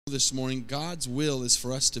this morning, God's will is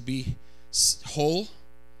for us to be whole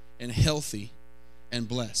and healthy and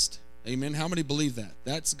blessed. Amen. How many believe that?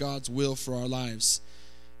 That's God's will for our lives.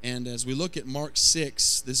 And as we look at Mark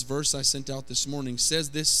 6, this verse I sent out this morning says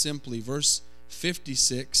this simply, verse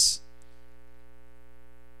 56.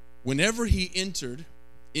 Whenever he entered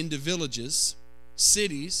into villages,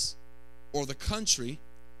 cities, or the country,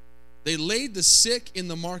 they laid the sick in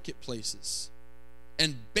the marketplaces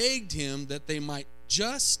and begged him that they might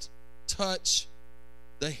just touch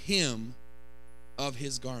the hem of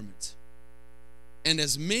his garment. And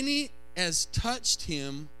as many as touched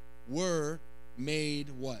him were made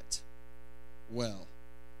what? Well.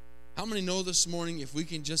 How many know this morning if we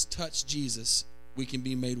can just touch Jesus, we can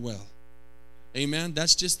be made well? Amen?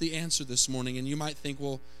 That's just the answer this morning. And you might think,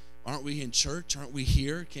 well, aren't we in church? Aren't we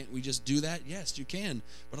here? Can't we just do that? Yes, you can.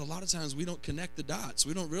 But a lot of times we don't connect the dots.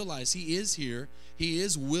 We don't realize he is here. He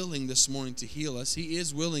is willing this morning to heal us. He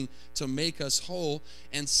is willing to make us whole.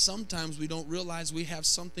 And sometimes we don't realize we have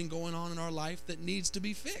something going on in our life that needs to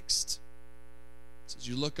be fixed. So as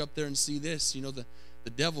you look up there and see this, you know, the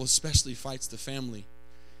devil especially fights the family.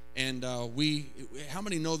 And how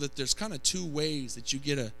many know that there's kind of two ways that you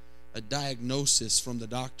get a diagnosis from the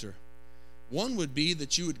doctor? One would be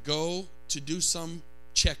that you would go to do some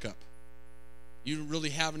checkup. You don't really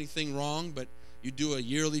have anything wrong, but you do a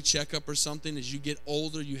yearly checkup or something. As you get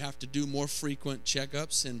older, you have to do more frequent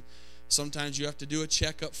checkups, and sometimes you have to do a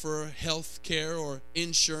checkup for health care or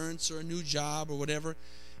insurance or a new job or whatever.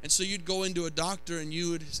 And so you'd go into a doctor and you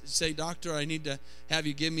would say, doctor, I need to have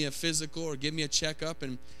you give me a physical or give me a checkup.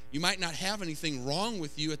 And you might not have anything wrong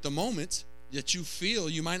with you at the moment that you feel.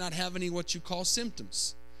 You might not have any what you call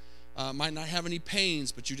symptoms. Might not have any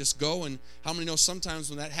pains, but you just go. And how many know sometimes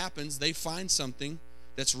when that happens, they find something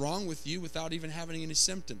that's wrong with you without even having any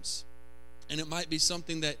symptoms? And it might be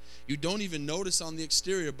something that you don't even notice on the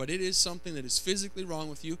exterior, but it is something that is physically wrong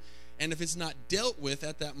with you. And if it's not dealt with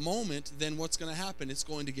at that moment, then what's going to happen? It's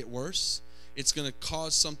going to get worse. It's going to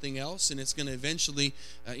cause something else, and it's going to eventually,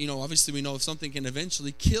 obviously we know something can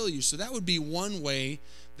eventually kill you. So that would be one way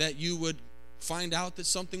that you would find out that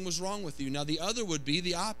something was wrong with you. Now the other would be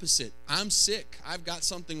the opposite. I'm sick. I've got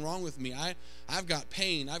something wrong with me. I've got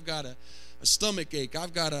pain. I've got a stomach ache.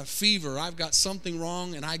 I've got a fever. I've got something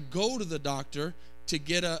wrong, and I go to the doctor to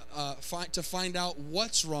get to find out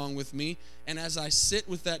what's wrong with me. And as I sit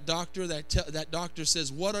with that doctor, that doctor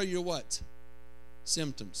says, "What are your what?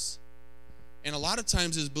 Symptoms." And a lot of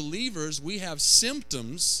times as believers, we have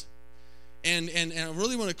symptoms. And I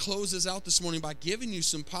really want to close this out this morning by giving you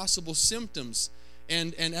some possible symptoms.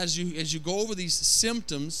 And as you go over these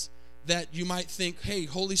symptoms that you might think, hey,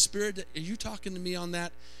 Holy Spirit, are you talking to me on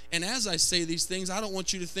that? And as I say these things, I don't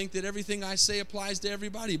want you to think that everything I say applies to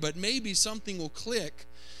everybody, but maybe something will click.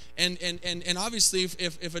 And obviously,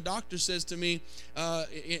 if a doctor says to me,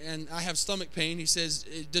 and I have stomach pain, he says,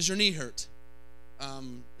 does your knee hurt?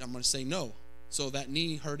 I'm going to say no. So that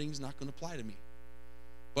knee hurting is not going to apply to me.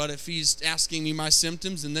 But if he's asking me my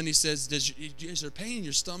symptoms, and then he says, is there pain in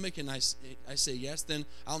your stomach? And I say yes, then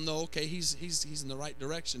I'll know, okay, he's in the right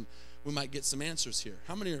direction. We might get some answers here.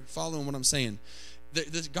 How many are following what I'm saying?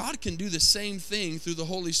 God can do the same thing through the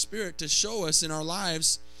Holy Spirit to show us in our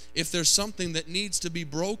lives if there's something that needs to be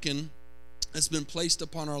broken that's been placed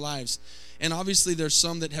upon our lives. And obviously there's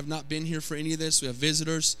some that have not been here for any of this. We have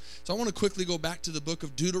visitors. So I want to quickly go back to the book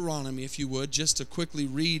of Deuteronomy, if you would, just to quickly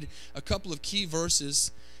read a couple of key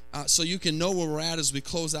verses so you can know where we're at as we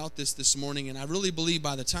close out this morning. And I really believe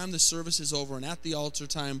by the time the service is over and at the altar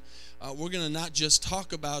time, we're going to not just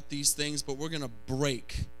talk about these things, but we're going to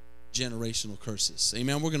break generational curses.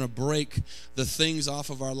 Amen. We're going to break the things off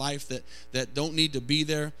of our life that don't need to be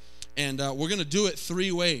there. And we're going to do it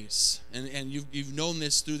three ways. And you've known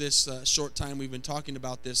this through this short time we've been talking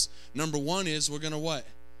about this. Number one is we're going to what?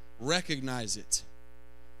 Recognize it.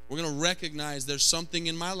 We're going to recognize there's something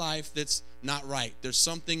in my life that's not right. There's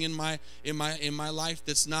something in my life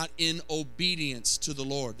that's not in obedience to the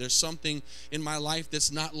Lord. There's something in my life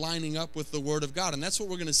that's not lining up with the Word of God. And that's what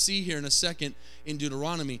we're going to see here in a second in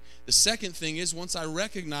Deuteronomy. The second thing is once I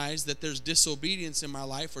recognize that there's disobedience in my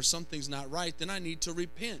life or something's not right, then I need to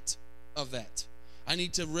repent of that. I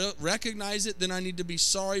need to recognize it, then I need to be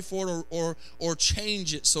sorry for it or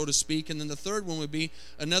change it, so to speak. And then the third one would be,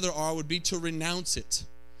 another R would be to renounce it.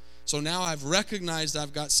 So now I've recognized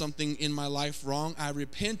I've got something in my life wrong. I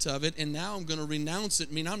repent of it, and now I'm going to renounce it.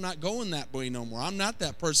 I mean, I'm not going that way no more. I'm not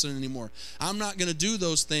that person anymore. I'm not going to do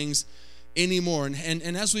those things anymore.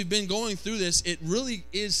 And as we've been going through this, it really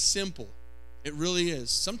is simple. It really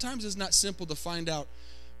is. Sometimes it's not simple to find out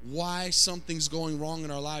why something's going wrong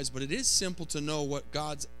in our lives, but it is simple to know what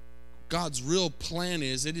God's God's real plan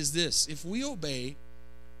is, it is this: if we obey,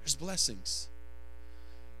 there's blessings.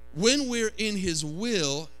 When we're in His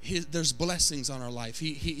will, there's blessings on our life.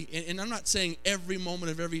 And I'm not saying every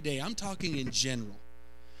moment of every day. I'm talking in general.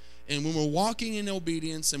 And when we're walking in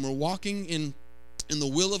obedience and we're walking in the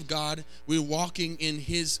will of God, we're walking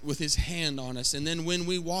with His hand on us. And then when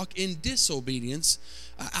we walk in disobedience,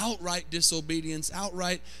 outright disobedience,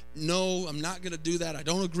 outright, no, I'm not going to do that. I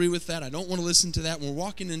don't agree with that. I don't want to listen to that. When we're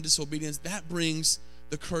walking in disobedience, that brings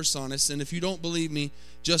the curse on us. And if you don't believe me,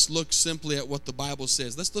 just look simply at what the Bible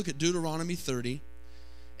says. Let's look at Deuteronomy 30.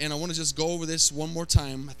 And I want to just go over this one more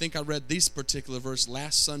time. I think I read this particular verse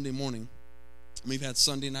last Sunday morning. We've had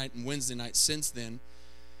Sunday night and Wednesday night since then.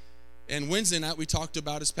 And Wednesday night we talked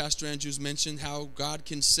about, as Pastor Andrews mentioned, how God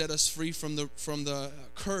can set us free from the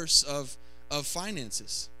curse of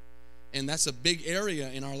finances. And that's a big area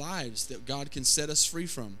in our lives that God can set us free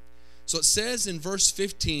from. So it says in verse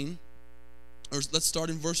 15, or let's start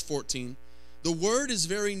in verse 14. The word is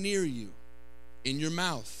very near you, in your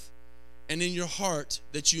mouth and in your heart,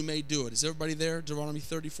 that you may do it. Is everybody there? Deuteronomy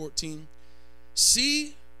 30:14.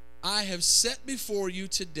 See, I have set before you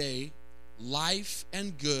today life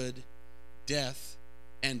and good, death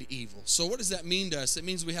and evil. So what does that mean to us? It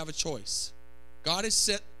means we have a choice. God has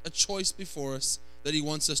set a choice before us that He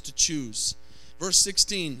wants us to choose. Verse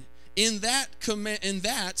 16. In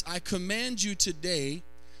that I command you today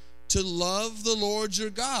to love the Lord your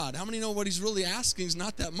God. How many know what He's really asking is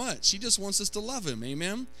not that much? He just wants us to love Him.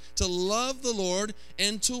 Amen? To love the Lord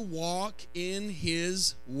and to walk in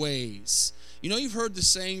His ways. You know, you've heard the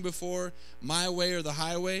saying before, my way or the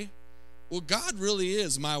highway. Well, God really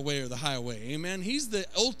is my way or the highway. Amen? He's the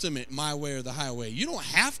ultimate my way or the highway. You don't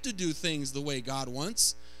have to do things the way God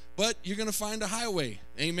wants, but you're going to find a highway.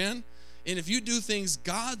 Amen? And if you do things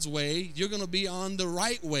God's way, you're going to be on the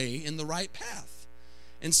right way, in the right path.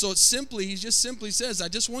 And so He just simply says, I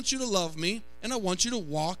just want you to love me, and I want you to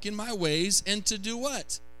walk in my ways, and to do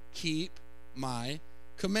what? Keep my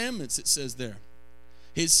commandments, it says there.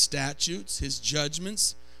 His statutes, His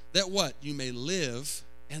judgments, that what? You may live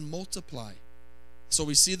and multiply. So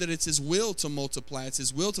we see that it's His will to multiply. It's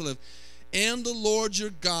His will to live. And the Lord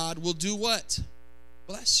your God will do what?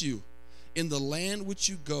 Bless you in the land which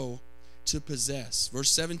you go to possess.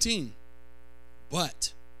 Verse 17.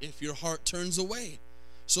 But if your heart turns away,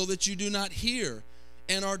 so that you do not hear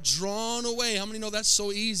and are drawn away. How many know that's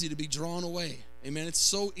so easy to be drawn away? Amen. It's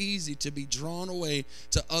so easy to be drawn away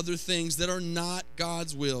to other things that are not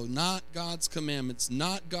God's will, not God's commandments,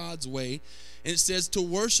 not God's way. And it says to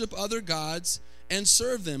worship other gods and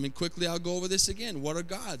serve them. And quickly I'll go over this again. What are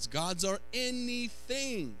gods? Gods are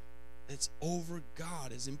anything that's over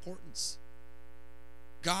God as importance.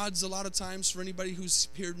 God's, a lot of times, for anybody who's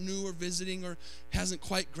here new or visiting or hasn't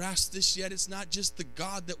quite grasped this yet, it's not just the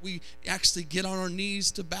God that we actually get on our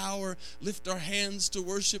knees to bow or lift our hands to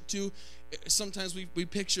worship to. Sometimes we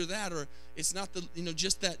picture that, or it's not the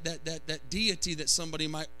just that deity that somebody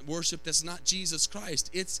might worship that's not Jesus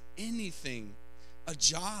Christ. It's anything, a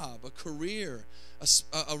job, a career,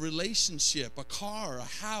 a relationship, a car,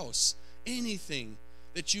 a house, anything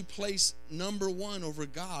that you place number one over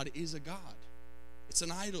God is a god. It's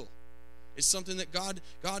an idol. It's something that God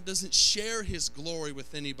doesn't share His glory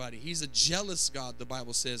with anybody. He's a jealous God, the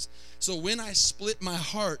Bible says. So when I split my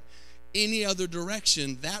heart any other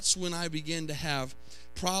direction, that's when I begin to have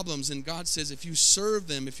problems. And God says, if you serve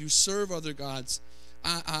them, if you serve other gods,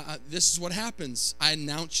 this is what happens. I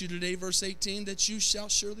announce you today, verse 18, that you shall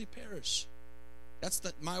surely perish. That's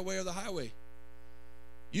my way or the highway.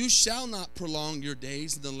 You shall not prolong your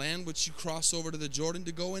days in the land which you cross over to the Jordan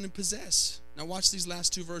to go in and possess. Now watch these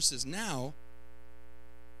last two verses. Now,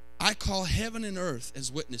 I call heaven and earth as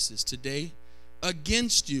witnesses today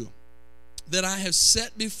against you, that I have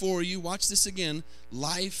set before you, watch this again,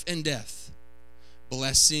 life and death,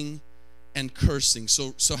 blessing and cursing.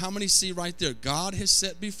 So how many see right there? God has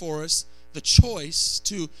set before us the choice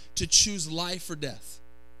to choose life or death,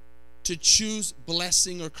 to choose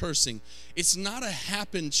blessing or cursing. It's not a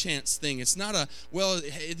happen chance thing. It's not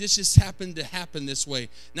this just happened to happen this way.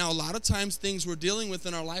 Now, a lot of times things we're dealing with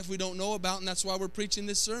in our life we don't know about, and that's why we're preaching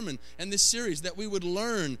this sermon and this series, that we would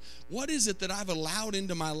learn, what is it that I've allowed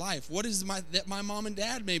into my life? What is that my mom and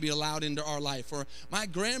dad maybe allowed into our life, or my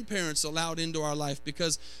grandparents allowed into our life?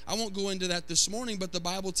 Because I won't go into that this morning, but the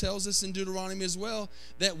Bible tells us in Deuteronomy as well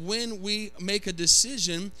that when we make a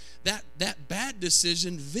decision, that bad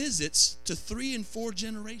decision visits to 3 and 4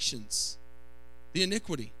 generations, the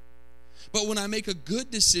iniquity. But when I make a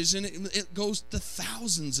good decision, it goes to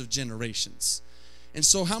thousands of generations. And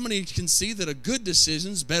so how many can see that a good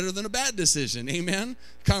decision is better than a bad decision? Amen?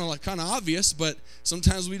 Kind of obvious, but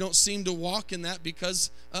sometimes we don't seem to walk in that because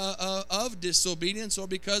of disobedience or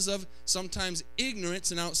because of sometimes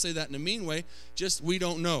ignorance. And I don't say that in a mean way, just we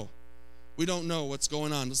don't know. We don't know what's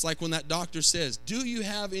going on. It's like when that doctor says, do you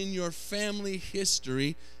have in your family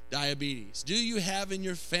history diabetes? Do you have in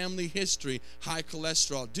your family history high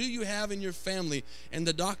cholesterol? Do you have in your family? And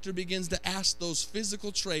the doctor begins to ask those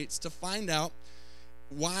physical traits to find out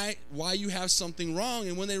why you have something wrong.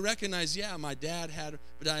 And when they recognize, yeah, my dad had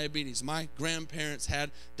diabetes, my grandparents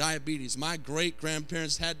had diabetes, my great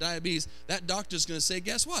grandparents had diabetes, that doctor's going to say,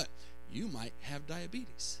 guess what? You might have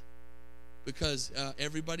diabetes because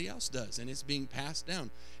everybody else does, and it's being passed down.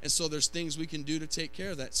 And so there's things we can do to take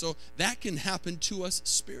care of that. So that can happen to us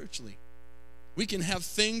spiritually. We can have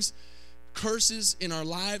things, curses in our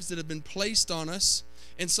lives that have been placed on us.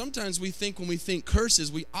 And sometimes we think, when we think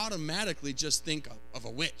curses, we automatically just think of a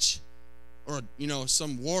witch or,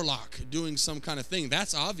 some warlock doing some kind of thing.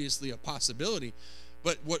 That's obviously a possibility.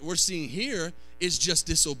 But what we're seeing here is just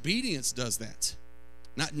disobedience does that.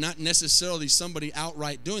 Not necessarily somebody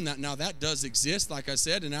outright doing that. Now, that does exist, like I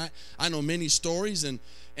said, and I know many stories, and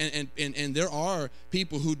there are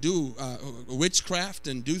people who do witchcraft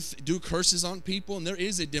and do curses on people, and there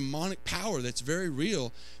is a demonic power that's very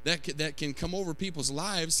real that can come over people's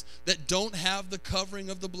lives that don't have the covering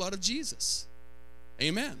of the blood of Jesus.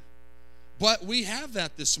 Amen. But we have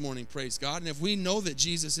that this morning, praise God. And if we know that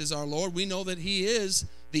Jesus is our Lord, we know that He is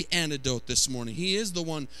the antidote this morning. He is the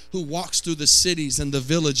one who walks through the cities and the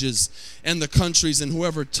villages and the countries, and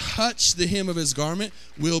whoever touched the hem of His garment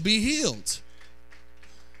will be healed.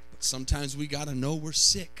 But sometimes we got to know we're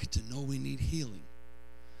sick to know we need healing.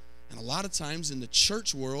 And a lot of times in the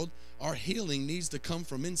church world, our healing needs to come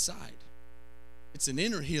from inside. It's an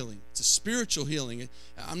inner healing. It's a spiritual healing.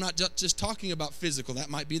 I'm not just talking about physical. That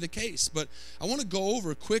might be the case. But I want to go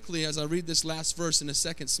over quickly as I read this last verse in a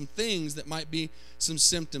second some things that might be some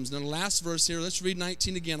symptoms. Now, the last verse here, let's read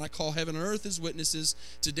 19 again. I call heaven and earth as witnesses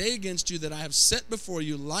today against you that I have set before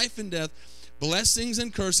you life and death, blessings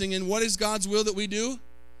and cursing. And what is God's will that we do?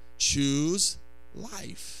 Choose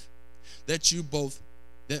life. That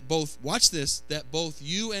both, watch this, that both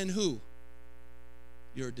you and who?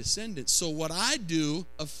 Your descendants. So what I do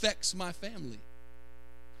affects my family.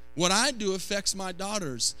 What I do affects my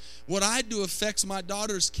daughters. What I do affects my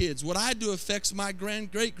daughter's kids. What I do affects my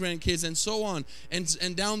great-grandkids, and so on, and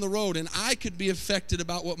down the road. And I could be affected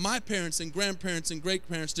about what my parents and grandparents and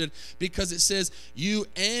great-parents did, because it says, you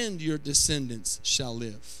and your descendants shall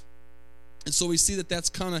live. And so we see that that's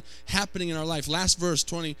kind of happening in our life. Last verse,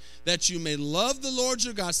 20, that you may love the Lord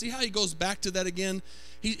your God. See how he goes back to that again?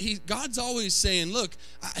 God's always saying, look,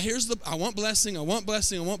 I want blessing, I want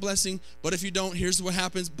blessing, I want blessing, but if you don't, here's what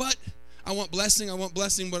happens. But I want blessing, but I want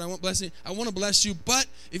blessing. I want to bless you, but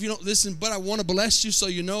if you don't listen, but I want to bless you, so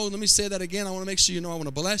you know. Let me say that again. I want to make sure you know I want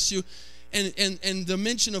to bless you. And the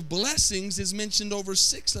mention of blessings is mentioned over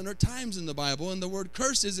 600 times in the Bible, and the word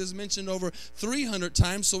curses is mentioned over 300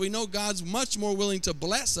 times, so we know God's much more willing to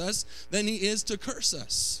bless us than He is to curse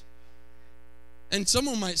us. And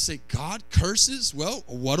someone might say, God curses? Well,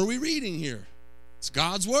 what are we reading here? It's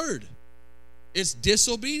God's word. It's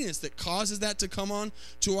disobedience that causes that to come on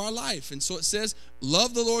to our life. And so it says,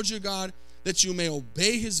 love the Lord your God, that you may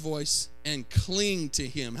obey His voice and cling to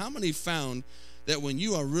Him. How many found that when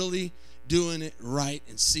you are really doing it right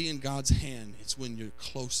and seeing God's hand, it's when you're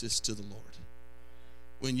closest to the Lord?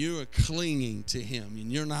 When you are clinging to Him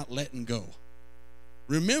and you're not letting go.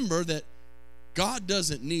 Remember that God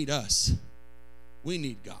doesn't need us. We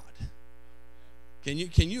need God. Can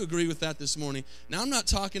you agree with that this morning? Now, I'm not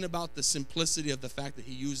talking about the simplicity of the fact that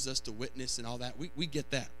He uses us to witness and all that. We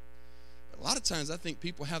get that. But a lot of times I think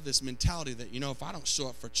people have this mentality that, if I don't show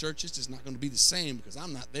up for church, it's just not going to be the same because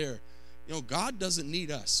I'm not there. God doesn't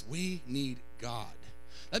need us. We need God.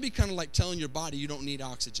 That'd be kind of like telling your body you don't need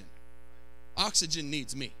oxygen. Oxygen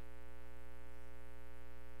needs me.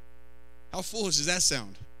 How foolish does that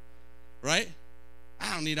sound? Right?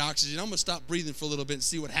 I don't need oxygen. I'm going to stop breathing for a little bit and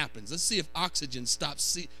see what happens. Let's see if oxygen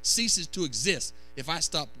ceases to exist if I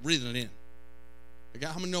stop breathing it in.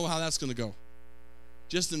 How many know how that's going to go?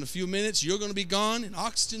 Just in a few minutes, you're going to be gone and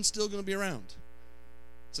oxygen's still going to be around.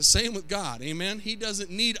 It's the same with God. Amen? He doesn't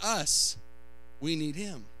need us. We need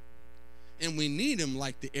Him. And we need Him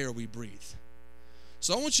like the air we breathe.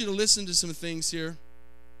 So I want you to listen to some things here.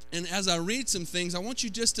 And as I read some things, I want you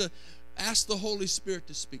just to ask the Holy Spirit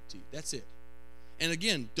to speak to you. That's it. And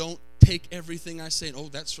again, don't take everything I say. Oh,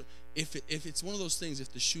 that's if it's one of those things.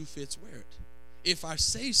 If the shoe fits, wear it. If I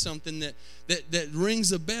say something that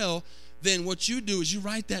rings a bell, then what you do is you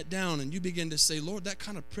write that down and you begin to say, Lord, that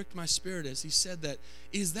kind of pricked my spirit as he said that.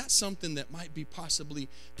 Is that something that might be possibly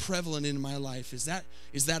prevalent in my life? Is that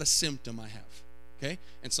a symptom I have? Okay?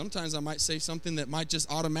 And sometimes I might say something that might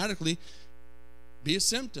just automatically be a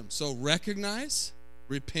symptom. So recognize,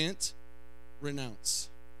 repent, renounce.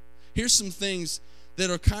 Here's some things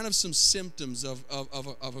that are kind of some symptoms of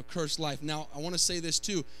a cursed life. Now, I want to say this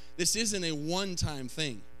too. This isn't a one-time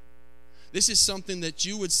thing. This is something that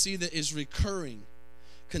you would see that is recurring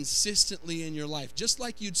consistently in your life. Just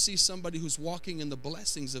like you'd see somebody who's walking in the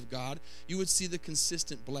blessings of God, you would see the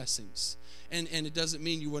consistent blessings. And it doesn't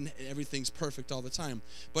mean everything's perfect all the time.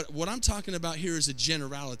 But what I'm talking about here is a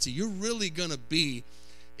generality. You're really going to be,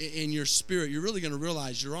 in your spirit, you're really going to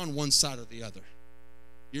realize you're on one side or the other.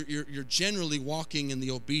 You're generally walking in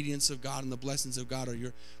the obedience of God and the blessings of God,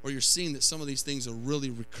 or you're seeing that some of these things are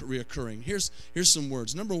really reoccurring. Here's some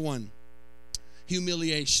words. Number one,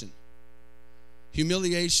 humiliation.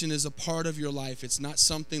 Humiliation is a part of your life. It's not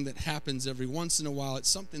something that happens every once in a while. It's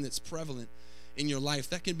something that's prevalent in your life.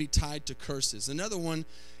 That can be tied to curses. Another one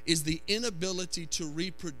is the inability to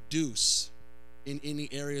reproduce in any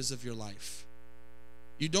areas of your life.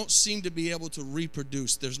 You don't seem to be able to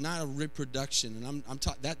reproduce. There's not a reproduction, and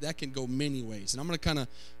that can go many ways. And I'm going to kind of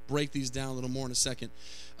break these down a little more in a second.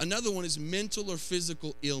 Another one is mental or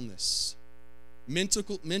physical illness. Mental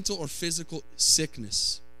or physical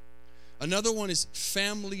sickness. Another one is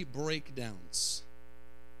family breakdowns.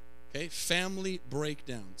 Okay, family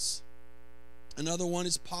breakdowns. Another one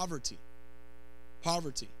is poverty.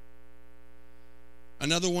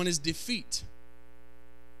 Another one is defeat.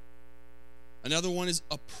 Another one is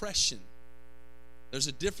oppression. There's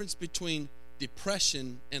a difference between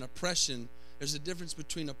depression and oppression. There's a difference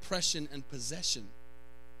between oppression and possession.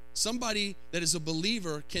 Somebody that is a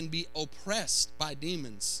believer can be oppressed by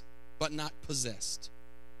demons, but not possessed.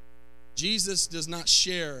 Jesus does not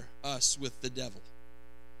share us with the devil.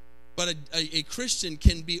 But a Christian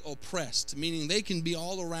can be oppressed, meaning they can be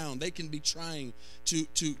all around. They can be trying to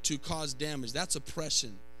cause damage. That's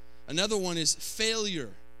oppression. Another one is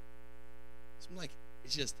failure.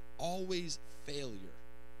 It's just always failure.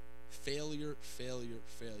 Failure.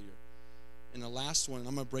 And the last one, and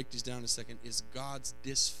I'm going to break these down in a second, is God's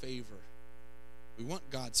disfavor. We want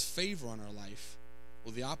God's favor on our life.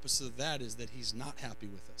 Well, the opposite of that is that he's not happy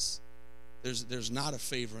with us. There's not a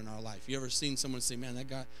favor in our life. You ever seen someone say, man, that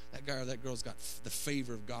guy or that girl's got the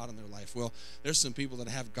favor of God in their life? Well, there's some people that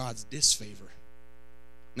have God's disfavor.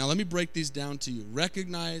 Now, let me break these down to you.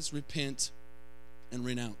 Recognize, repent, and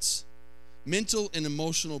renounce. Mental and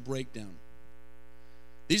emotional breakdown.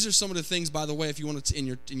 These are some of the things, by the way, if you want to, in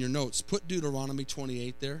your notes, put Deuteronomy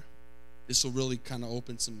 28 there. This will really kind of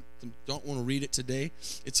open some, don't want to read it today.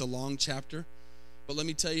 It's a long chapter. But let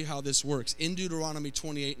me tell you how this works. In Deuteronomy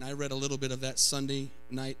 28, and I read a little bit of that Sunday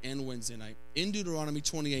night and Wednesday night. In Deuteronomy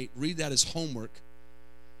 28, read that as homework.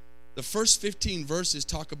 The first 15 verses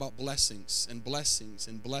talk about blessings and blessings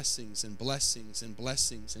and blessings and blessings and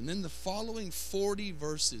blessings. And then the following 40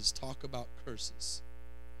 verses talk about curses.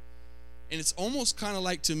 And it's almost kind of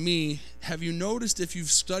like, to me, have you noticed, if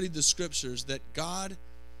you've studied the scriptures, that God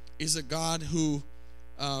is a God who,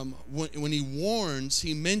 when he warns,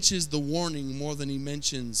 he mentions the warning more than he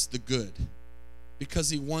mentions the good, because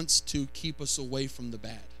he wants to keep us away from the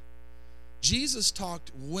bad. Jesus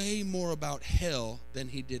talked way more about hell than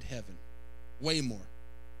he did heaven. Way more.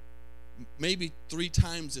 Maybe 3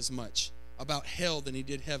 times as much about hell than he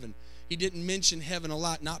did heaven. He didn't mention heaven a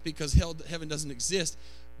lot, not because heaven doesn't exist,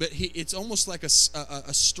 but it's almost like a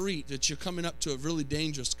street that you're coming up to a really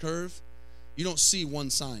dangerous curve. You don't see one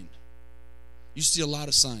sign. You see a lot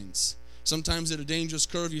of signs. Sometimes at a dangerous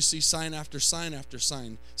curve, you see sign after sign after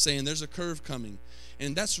sign saying there's a curve coming.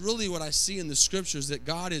 And that's really what I see in the scriptures, that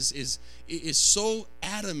God is so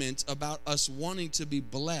adamant about us wanting to be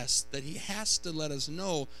blessed that he has to let us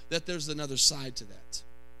know that there's another side to that,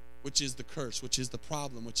 which is the curse, which is the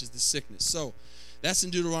problem, which is the sickness. So that's in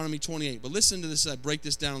Deuteronomy 28. But listen to this. I break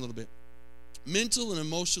this down a little bit. Mental and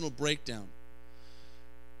emotional breakdown.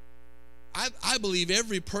 I believe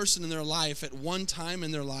every person in their life at one time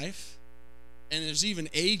in their life, and there's even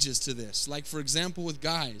ages to this. Like, for example, with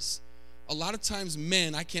guys, a lot of times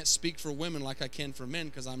men, I can't speak for women like I can for men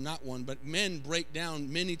because I'm not one, but men break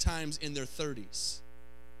down many times in their 30s.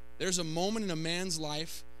 There's a moment in a man's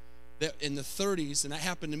life that in the 30s, and that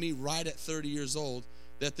happened to me right at 30 years old,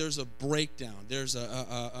 that there's a breakdown. There's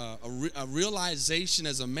a realization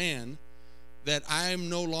as a man that I'm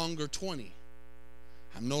no longer 20.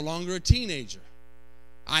 I'm no longer a teenager.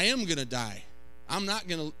 I am going to die. I'm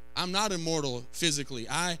not immortal physically.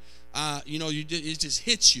 It just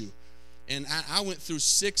hits you. And I went through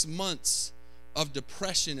 6 months of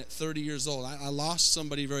depression at 30 years old. I lost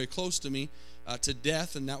somebody very close to me to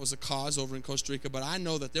death, and that was a cause over in Costa Rica. But I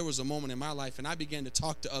know that there was a moment in my life, and I began to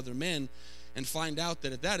talk to other men and find out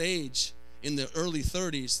that at that age, in the early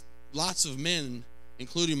 30s, lots of men,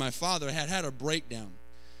 including my father, had a breakdown.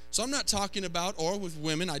 So I'm not talking about, or with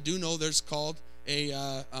women, I do know there's called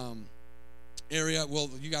a area, well,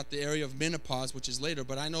 you got the area of menopause, which is later,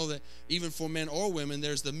 but I know that even for men or women,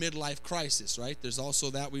 there's the midlife crisis, right? There's also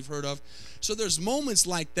that we've heard of. So there's moments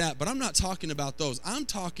like that, but I'm not talking about those. I'm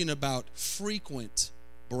talking about frequent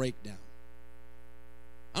breakdown.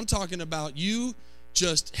 I'm talking about you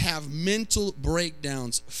just have mental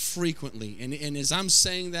breakdowns frequently. And as I'm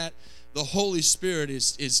saying that, the Holy Spirit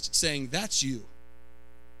is saying, that's you.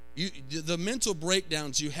 The mental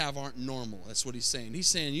breakdowns you have aren't normal. That's what he's saying. He's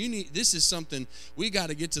saying this is something, we got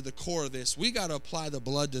to get to the core of this. We got to apply the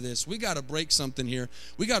blood to this. We got to break something here.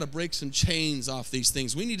 We got to break some chains off these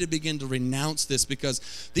things. We need to begin to renounce this,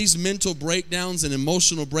 because these mental breakdowns and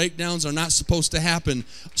emotional breakdowns are not supposed to happen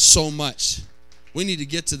so much. We need to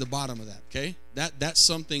get to the bottom of that, okay? That's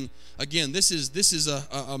something, again, this is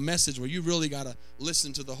a message where you really got to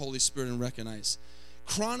listen to the Holy Spirit and recognize.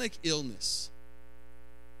 Chronic illness.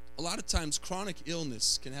 A lot of times chronic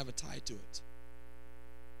illness can have a tie to it.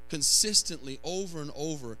 Consistently, over and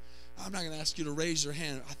over. I'm not going to ask you to raise your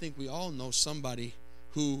hand. I think we all know somebody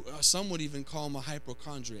who, some would even call them a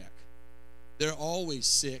hypochondriac. They're always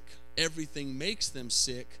sick. Everything makes them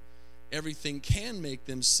sick. Everything can make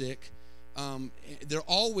them sick. They're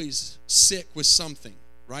always sick with something,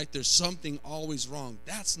 right? There's something always wrong.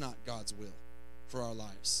 That's not God's will for our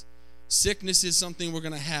lives. Sickness is something we're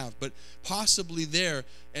going to have, but possibly there,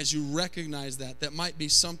 as you recognize that might be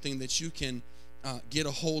something that you can get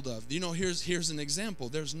a hold of. You know, here's an example.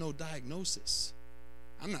 There's no diagnosis.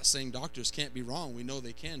 I'm not saying doctors can't be wrong. We know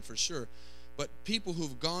they can for sure. But people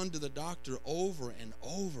who've gone to the doctor over and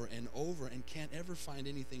over and over and can't ever find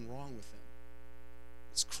anything wrong with them.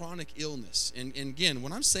 It's chronic illness. And again,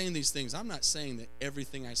 when I'm saying these things, I'm not saying that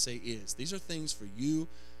everything I say is. These are things for you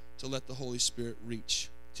to let the Holy Spirit reach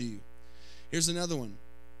to you. Here's another one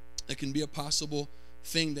that can be a possible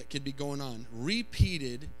thing that could be going on.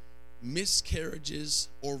 Repeated miscarriages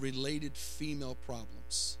or related female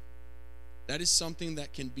problems. That is something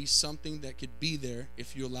that can be something that could be there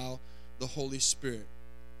if you allow the Holy Spirit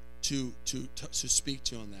to speak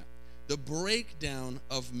to you on that. The breakdown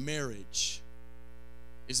of marriage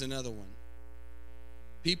is another one.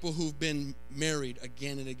 People who've been married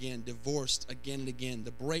again and again, divorced again and again,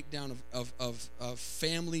 the breakdown of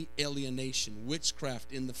family alienation,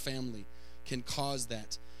 witchcraft in the family can cause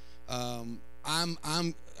that. I'm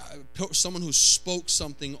someone who spoke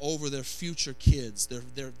something over their future kids,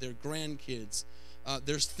 their grandkids.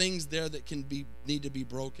 There's things there that need to be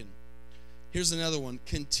broken. Here's another one.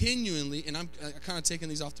 Continually, and I'm kind of taking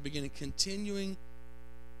these off the beginning, continuing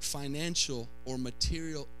financial or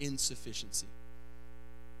material insufficiency.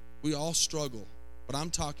 We all struggle, but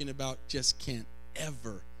I'm talking about just can't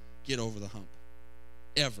ever get over the hump.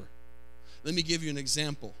 Ever. Let me give you an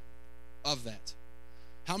example of that.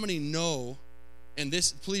 How many know, and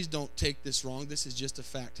this, please don't take this wrong, this is just a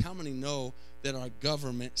fact. How many know that our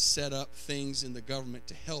government set up things in the government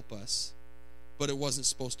to help us, but it wasn't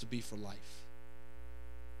supposed to be for life?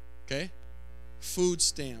 Okay? Food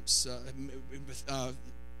stamps,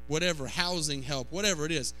 whatever, housing help, whatever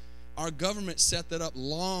it is. Our government set that up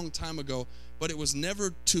long time ago, but it was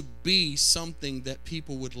never to be something that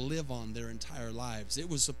people would live on their entire lives. It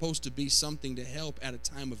was supposed to be something to help at a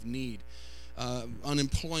time of need,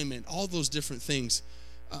 unemployment, all those different things.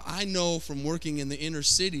 I know from working in the inner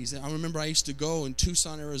cities, I remember I used to go in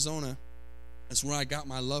Tucson, Arizona. That's where I got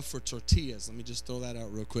my love for tortillas. Let me just throw that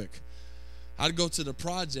out real quick. I'd go to the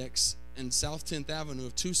projects in South 10th Avenue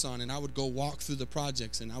of Tucson, and I would go walk through the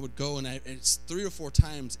projects, and I would go, and it's 3 or 4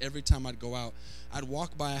 times every time I'd go out. I'd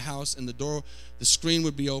walk by a house, and the screen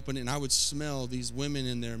would be open, and I would smell these women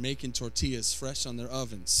in there making tortillas fresh on their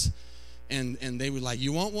ovens. And they were like,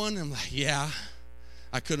 "You want one?" I'm like, "Yeah."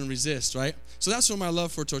 I couldn't resist, right? So that's where my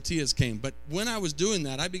love for tortillas came. But when I was doing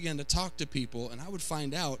that, I began to talk to people, and I would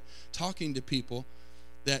find out, talking to people,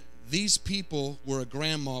 that these people were a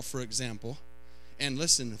grandma, for example. And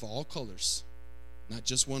listen, of all colors, not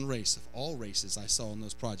just one race, of all races I saw in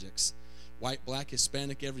those projects, white, black,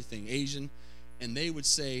 Hispanic, everything, Asian, and they would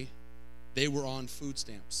say they were on food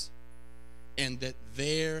stamps, and that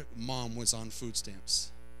their mom was on food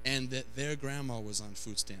stamps, and that their grandma was on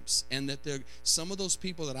food stamps, and that some of those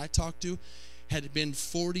people that I talked to had been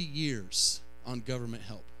 40 years on government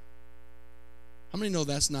help. How many know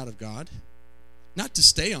that's not of God? Not to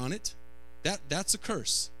stay on it. That's a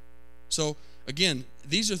curse. So again,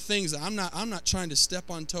 these are things that I'm not trying to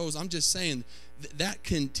step on toes. I'm just saying that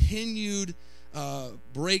continued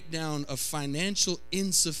breakdown of financial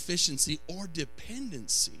insufficiency or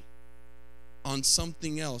dependency on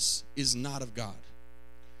something else is not of God.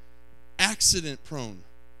 Accident prone.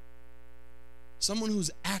 Someone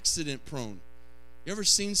who's accident prone. You ever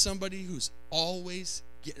seen somebody who's always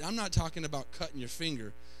I'm not talking about cutting your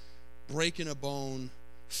finger, breaking a bone,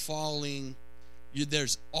 falling.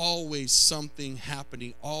 There's always something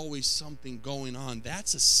happening, always something going on.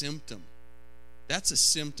 That's a symptom. That's a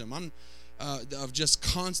symptom of just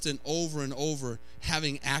constant over and over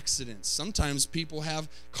having accidents. Sometimes people have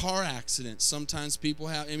car accidents. Sometimes people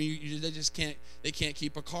have, they can't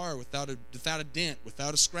keep a car without a dent,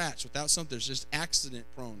 without a scratch, without something. It's just accident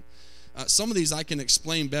prone. Some of these I can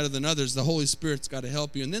explain better than others. The Holy Spirit's got to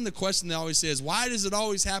help you. And then the question they always say is, why does it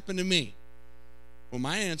always happen to me? Well,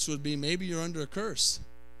 my answer would be, maybe you're under a curse.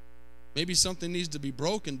 Maybe something needs to be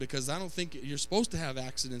broken, because I don't think you're supposed to have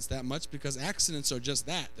accidents that much, because accidents are just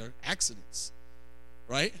that. They're accidents,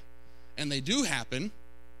 right? And they do happen,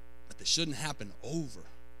 but they shouldn't happen over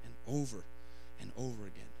and over and over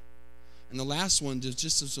again. And the last one,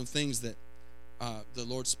 just some things that the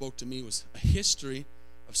Lord spoke to me, was a history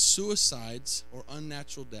of suicides or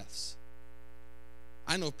unnatural deaths.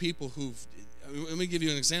 I know people let me give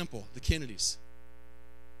you an example, the Kennedys.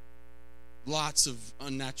 Lots of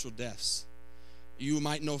unnatural deaths. You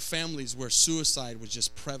might know families where suicide was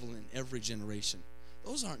just prevalent in every generation.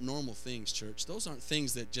 Those aren't normal things, church. Those aren't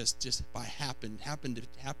things that just by happen to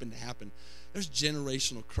happen. There's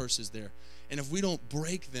generational curses there. And if we don't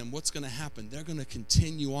break them, what's going to happen? They're going to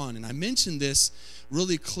continue on. And I mentioned this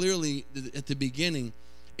really clearly at the beginning.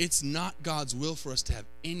 It's not God's will for us to have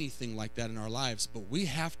anything like that in our lives, but we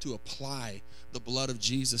have to apply the blood of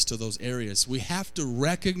Jesus to those areas. We have to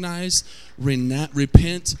recognize,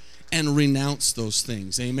 repent, and renounce those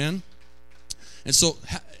things. Amen? And so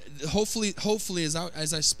hopefully as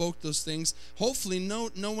I spoke those things, hopefully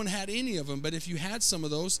no one had any of them, but if you had some of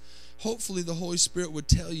those, hopefully the Holy Spirit would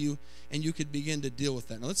tell you and you could begin to deal with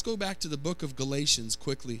that. Now let's go back to the book of Galatians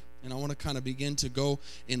quickly, and I want to kind of begin to go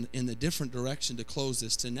in a different direction to close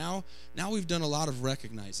this. To now we've done a lot of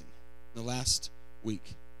recognizing the last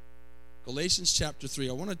week. Galatians chapter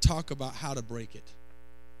 3, I want to talk about how to break it.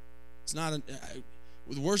 It's not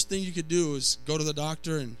the worst thing you could do is go to the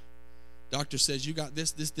doctor, and doctor says you got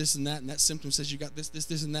this, and that symptom says you got this,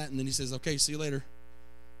 and that, and then he says, okay, see you later.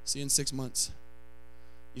 See you in 6 months.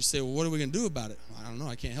 You say, well, what are we going to do about it? Well, I don't know.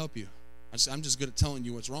 I can't help you. I'm just good at telling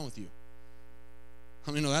you what's wrong with you.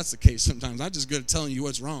 I mean, no, that's the case sometimes. I'm just good at telling you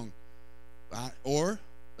what's wrong. Or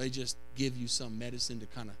they just give you some medicine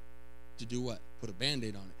to do what? Put a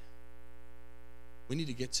Band-Aid on it. We need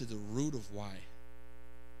to get to the root of why.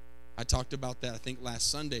 I talked about that, I think, last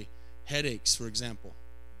Sunday. Headaches, for example.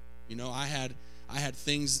 You know, I had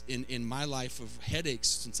things in my life of headaches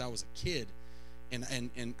since I was a kid.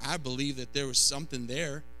 And I believe that there was something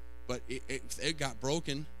there, but it got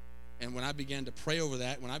broken. And when I began to pray over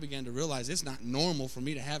that, when I began to realize it's not normal for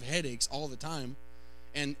me to have headaches all the time,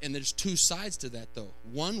 and there's two sides to that, though.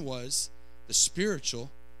 One was the spiritual,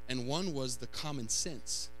 and one was the common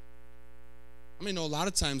sense. I mean, a lot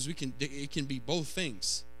of times it can be both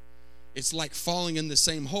things. It's like falling in the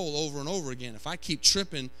same hole over and over again. If I keep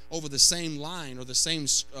tripping over the same line or the same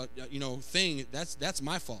thing, that's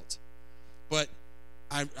my fault. But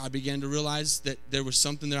I began to realize that there was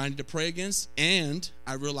something that I needed to pray against, and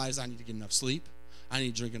I realized I need to get enough sleep. I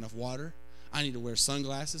need to drink enough water. I need to wear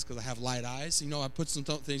sunglasses because I have light eyes. You know, I put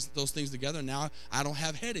those things together, and now I don't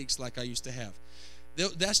have headaches like I used to have.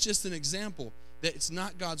 That's just an example that it's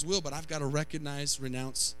not God's will, but I've got to recognize,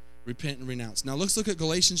 renounce, repent, and renounce. Now let's look at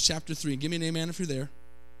Galatians chapter 3. Give me an amen if you're there.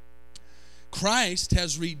 Christ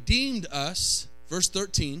has redeemed us, verse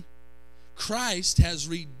 13. Christ has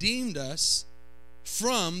redeemed us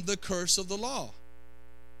from the curse of the law,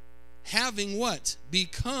 having what?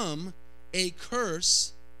 Become a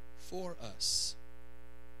curse for us.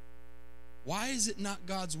 Why is it not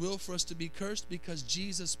God's will for us to be cursed? Because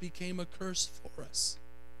Jesus became a curse for us.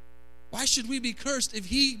 Why should we be cursed if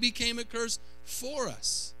he became a curse for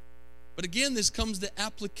us? But again, this comes to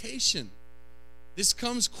application. This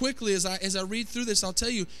comes quickly as I read through this. I'll tell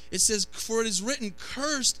you, it says, for it is written,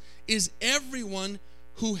 cursed is everyone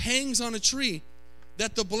who hangs on a tree,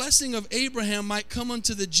 that the blessing of Abraham might come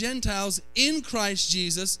unto the Gentiles in Christ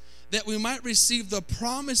Jesus, that we might receive the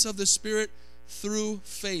promise of the Spirit through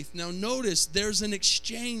faith. Now notice, there's an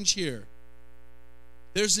exchange here.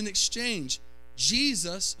 There's an exchange.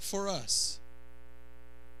 Jesus for us.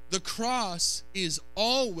 The cross is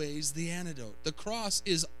always the antidote. The cross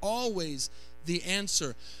is always the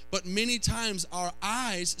answer. But many times our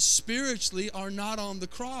eyes spiritually are not on the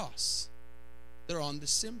cross. They're on the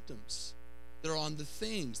symptoms. They're on the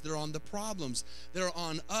things. They're on the problems. They're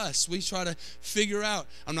on us. We try to figure out.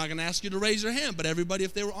 I'm not going to ask you to raise your hand, but everybody,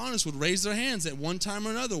 if they were honest, would raise their hands at one time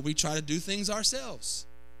or another. We try to do things ourselves.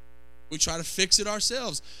 We try to fix it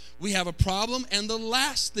ourselves. We have a problem, and the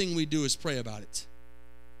last thing we do is pray about it.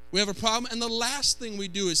 We have a problem, and the last thing we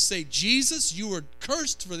do is say, Jesus, you were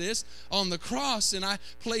cursed for this on the cross, and I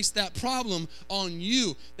placed that problem on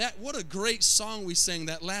you. What a great song we sang,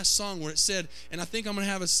 that last song where it said, and I think I'm going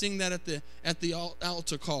to have us sing that at the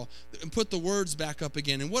altar call, and put the words back up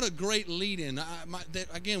again. And what a great lead-in.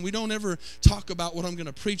 Again, we don't ever talk about what I'm going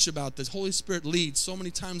to preach about. The Holy Spirit leads so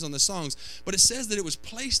many times on the songs, but it says that it was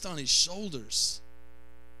placed on his shoulders.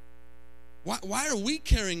 Why are we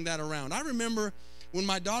carrying that around? I remember when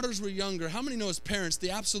my daughters were younger, how many know as parents,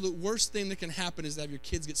 the absolute worst thing that can happen is to have your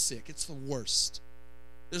kids get sick? It's the worst.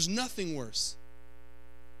 There's nothing worse.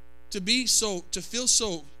 To feel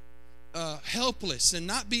so helpless and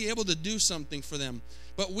not be able to do something for them.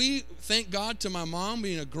 But we, thank God to my mom,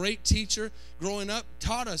 being a great teacher, growing up,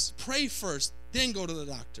 taught us, pray first, then go to the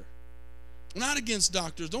doctor. Not against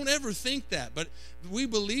doctors. Don't ever think that. But we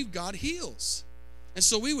believe God heals. And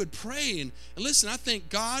so we would pray, and listen, I thank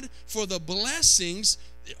God for the blessings.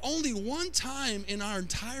 Only one time in our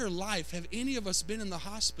entire life have any of us been in the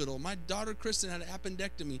hospital. My daughter Kristen had an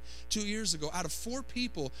appendectomy 2 years ago. Out of 4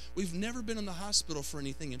 people, we've never been in the hospital for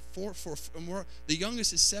anything. And the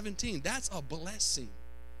youngest is 17. That's a blessing.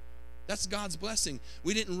 That's God's blessing.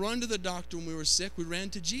 We didn't run to the doctor when we were sick. We ran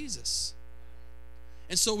to Jesus.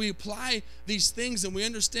 And so we apply these things, and we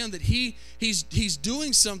understand that he's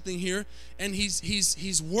doing something here, and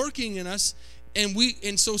he's working in us.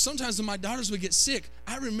 And so sometimes when my daughters would get sick,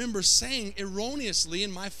 I remember saying erroneously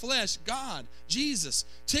in my flesh, God, Jesus,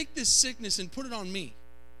 take this sickness and put it on me.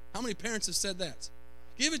 How many parents have said that?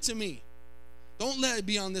 Give it to me. Don't let it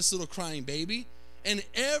be on this little crying baby. And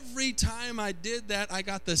every time I did that, I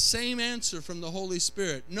got the same answer from the Holy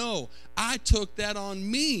Spirit. No, I took that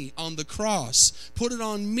on me on the cross. Put it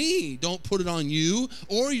on me. Don't put it on you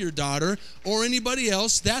or your daughter or anybody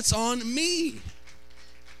else. That's on me.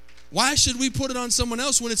 Why should we put it on someone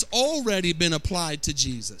else when it's already been applied to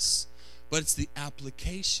Jesus? But it's the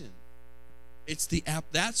application.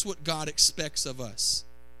 That's what God expects of us.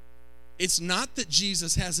 It's not that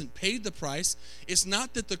Jesus hasn't paid the price. It's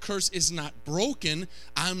not that the curse is not broken.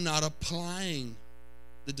 I'm not applying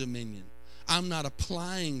the dominion. I'm not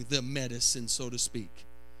applying the medicine, so to speak.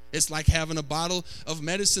 It's like having a bottle of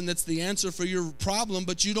medicine that's the answer for your problem,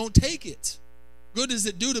 but you don't take it. Good does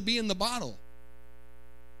it do to be in the bottle?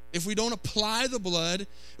 If we don't apply the blood,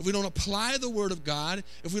 if we don't apply the word of God,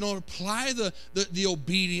 if we don't apply the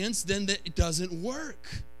obedience, then it doesn't work.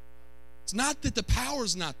 It's not that the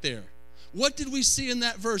power's not there. What did we see in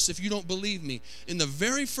that verse, if you don't believe me? In the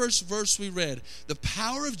very first verse we read, the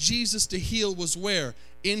power of Jesus to heal was where?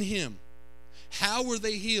 In him. How were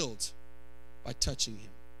they healed? By touching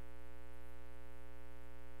him.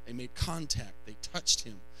 They made contact. They touched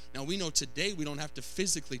him. Now we know today we don't have to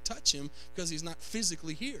physically touch him because he's not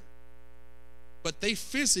physically here. But they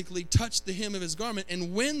physically touched the hem of his garment,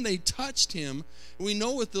 and when they touched him, we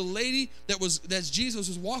know with the lady that Jesus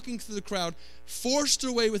was walking through the crowd, forced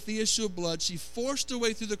her way with the issue of blood. She forced her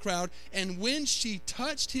way through the crowd, and when she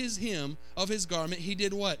touched his hem of his garment, he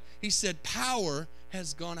did what? He said, "Power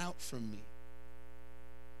has gone out from me."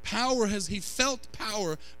 He felt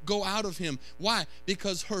power go out of him. Why?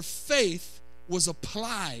 Because her faith was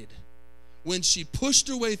applied when she pushed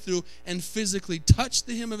her way through and physically touched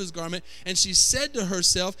the hem of his garment, and she said to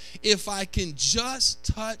herself, if I can just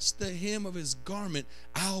touch the hem of his garment,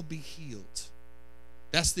 I'll be healed.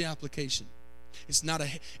 That's the application. It's not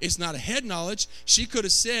a head knowledge. She could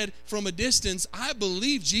have said from a distance, I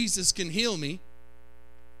believe Jesus can heal me,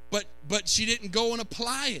 but she didn't go and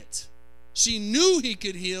apply it. She knew he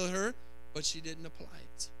could heal her, but she didn't apply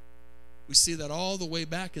it. We see that all the way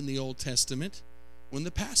back in the Old Testament when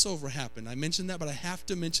the Passover happened. I mentioned that, but I have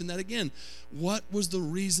to mention that again. What was the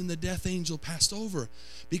reason the death angel passed over?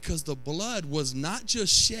 Because the blood was not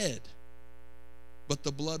just shed, but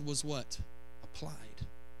the blood was what? Applied.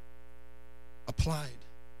 Applied.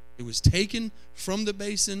 It was taken from the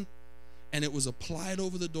basin and it was applied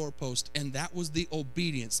over the doorpost, and that was the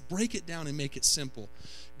obedience. Break it down and make it simple.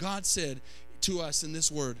 God said to us in this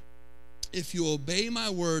word, if you obey my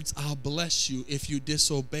words, I'll bless you. If you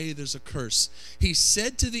disobey, there's a curse. He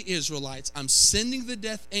said to the Israelites, I'm sending the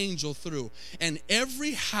death angel through, and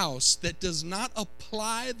every house that does not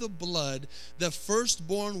apply the blood, the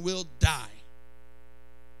firstborn will die.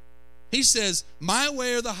 He says, my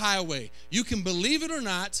way or the highway. You can believe it or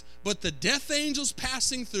not, but the death angel's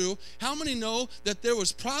passing through. How many know that there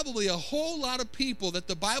was probably a whole lot of people that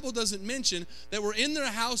the Bible doesn't mention that were in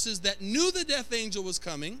their houses that knew the death angel was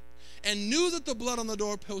coming and knew that the blood on the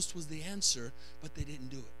doorpost was the answer, but they didn't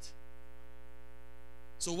do it.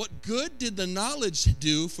 So what good did the knowledge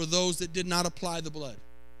do for those that did not apply the blood?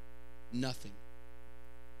 Nothing.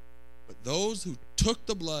 But those who took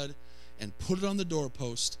the blood and put it on the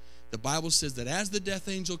doorpost, the Bible says that as the death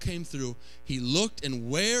angel came through, he looked, and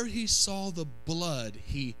where he saw the blood,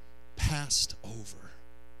 he passed over.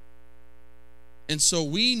 And so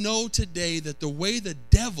we know today that the way the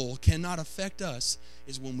devil cannot affect us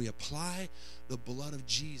is when we apply the blood of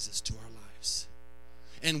Jesus to our lives.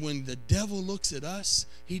 And when the devil looks at us,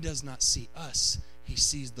 he does not see us. He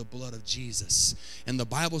sees the blood of Jesus. And the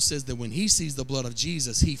Bible says that when he sees the blood of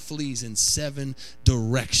Jesus, he flees in 7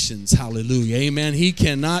 directions. Hallelujah. Amen. He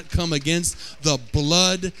cannot come against the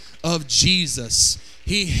blood of Jesus.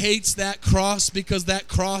 He hates that cross because that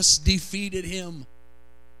cross defeated him.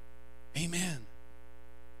 Amen.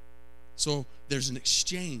 So there's an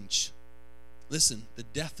exchange. Listen, the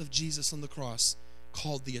death of Jesus on the cross,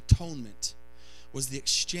 called the atonement, was the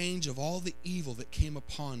exchange of all the evil that came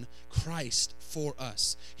upon Christ for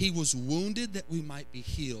us. He was wounded that we might be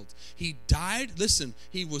healed. He died, listen,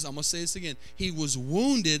 I'm going to say this again. He was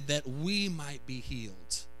wounded that we might be healed.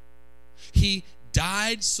 He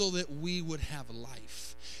died so that we would have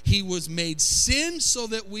life. He was made sin so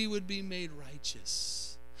that we would be made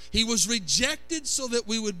righteous. He was rejected so that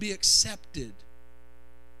we would be accepted.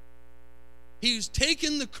 He's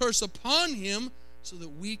taken the curse upon him so that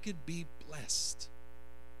we could be blessed.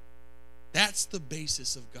 That's the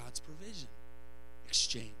basis of God's provision.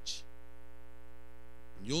 Exchange.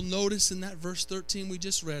 And you'll notice in that verse 13 we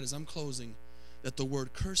just read as I'm closing that the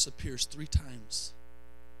word curse appears 3 times.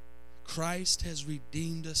 Christ has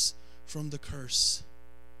redeemed us from the curse,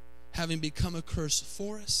 having become a curse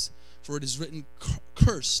for us, for it is written,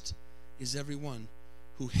 cursed is everyone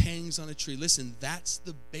who hangs on a tree. Listen, that's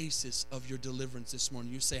the basis of your deliverance this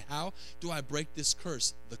morning. You say, how do I break this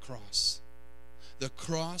curse? The cross. The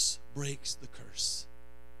cross breaks the curse.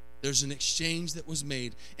 There's an exchange that was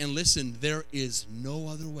made. And listen, there is no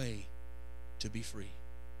other way to be free.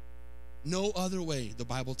 No other way, the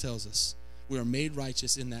Bible tells us. We are made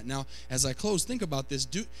righteous in that. Now, as I close, think about this.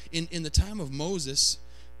 In the time of Moses,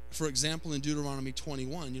 for example, in Deuteronomy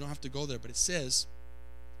 21, you don't have to go there, but it says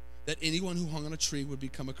that anyone who hung on a tree would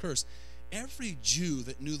become a curse. Every Jew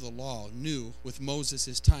that knew the law knew with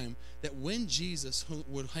Moses' time that when Jesus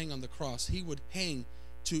would hang on the cross, he would hang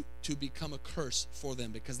to become a curse for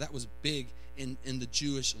them, because that was big in the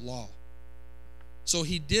Jewish law. So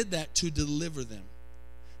he did that to deliver them.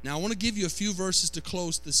 Now, I want to give you a few verses to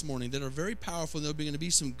close this morning that are very powerful. There'll be going to be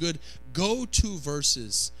some good go-to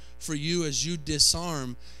verses for you as you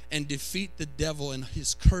disarm and defeat the devil and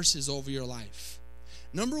his curses over your life.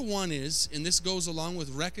 Number 1 is, and this goes along with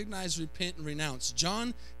recognize, repent, and renounce.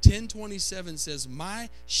 John 10:27 says, my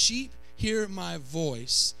sheep hear my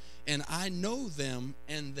voice, and I know them,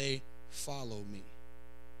 and they follow me.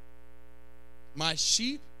 My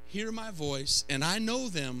sheep hear my voice, and I know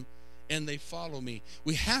them, and they follow me.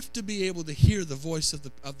 We have to be able to hear the voice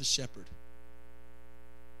of the shepherd.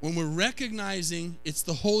 When we're recognizing it's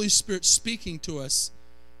the Holy Spirit speaking to us,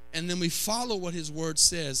 and then we follow what his word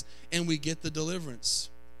says, and we get the deliverance.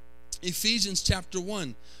 Ephesians chapter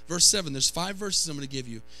 1, verse 7. There's 5 verses I'm going to give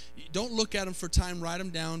you. Don't look at them for time, write them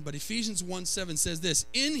down. But Ephesians 1:7 says this: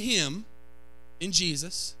 in him, in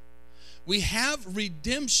Jesus, we have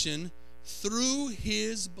redemption through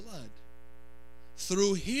his blood.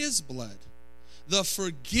 Through his blood. The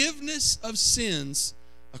forgiveness of sins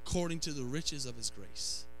according to the riches of his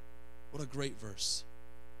grace. What a great verse.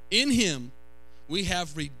 In him, we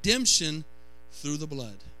have redemption through the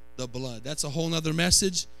blood. The blood. That's a whole nother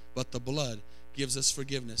message, but the blood gives us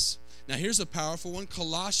forgiveness. Now here's a powerful one.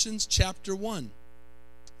 Colossians chapter 1,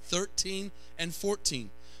 13 and 14.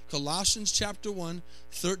 Colossians chapter 1,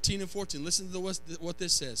 13 and 14. Listen to what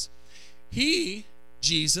this says. He,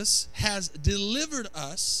 Jesus, has delivered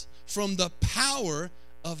us from the power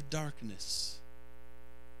of darkness.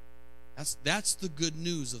 That's the good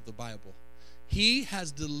news of the Bible. He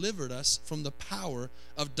has delivered us from the power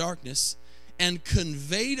of darkness and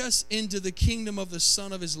conveyed us into the kingdom of the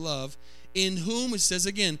Son of his love, in whom, it says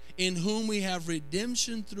again, in whom we have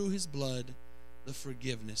redemption through his blood, the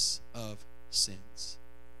forgiveness of sins.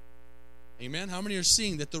 Amen? How many are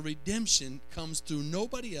seeing that the redemption comes through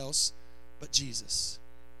nobody else but Jesus?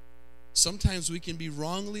 Sometimes we can be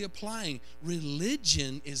wrongly applying.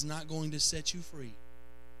 Religion is not going to set you free.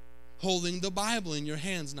 Holding the Bible in your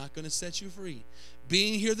hands not going to set you free.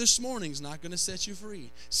 Being here this morning is not going to set you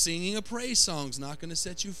free. Singing a praise song is not going to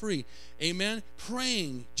set you free. Amen.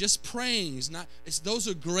 Praying, just praying is not. Those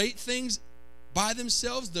are great things by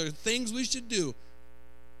themselves. They're things we should do.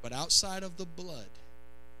 But outside of the blood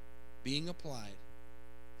being applied,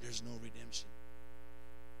 there's no redemption.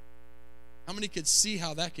 How many could see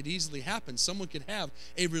how that could easily happen? Someone could have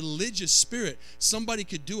a religious spirit. Somebody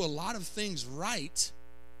could do a lot of things right,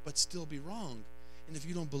 but still be wrong. And if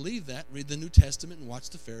you don't believe that, read the New Testament and watch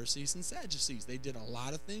the Pharisees and Sadducees. They did a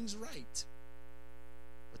lot of things right,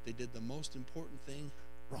 but they did the most important thing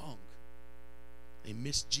wrong. They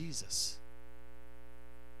missed Jesus.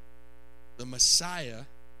 The Messiah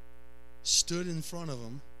stood in front of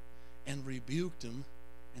them and rebuked them,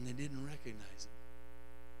 and they didn't recognize him.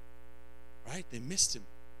 Right? They missed him.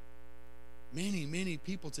 Many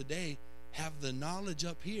people today have the knowledge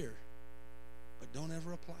up here, but don't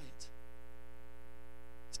ever apply it.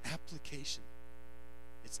 It's application.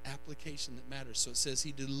 It's application that matters. So it says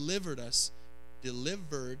he delivered us.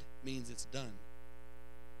 Delivered means it's done.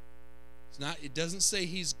 It's not. It doesn't say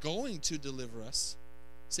he's going to deliver us.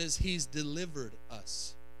 It says he's delivered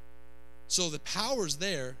us. So the power's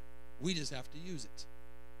there. We just have to use it.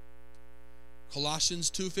 Colossians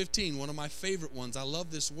 2:15, one of my favorite ones. I love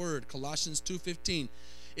this word, Colossians 2:15.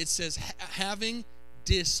 It says, having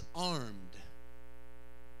disarmed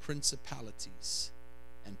principalities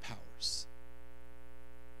and powers,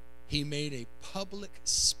 he made a public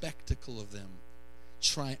spectacle of them,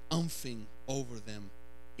 triumphing over them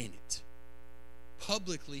in it.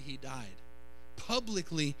 Publicly he died.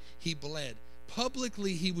 Publicly he bled.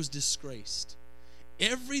 Publicly he was disgraced.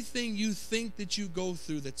 Everything you think that you go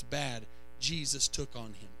through that's bad, Jesus took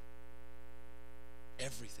on him.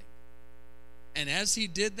 Everything. And as he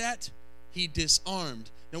did that, he disarmed.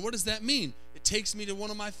 Now what does that mean? It takes me to one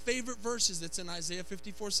of my favorite verses that's in Isaiah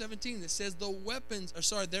 54:17 that says,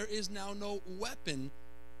 there is now no weapon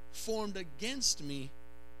formed against me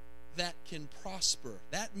that can prosper.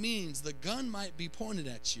 That means the gun might be pointed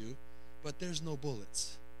at you, but there's no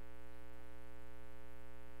bullets.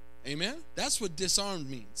 Amen? That's what disarmed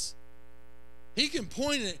means. He can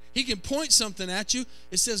point something at you.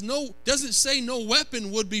 It says doesn't say no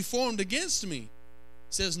weapon would be formed against me.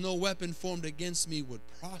 It says no weapon formed against me would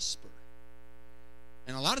prosper.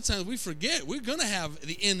 And a lot of times we forget we're going to have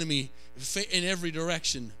the enemy in every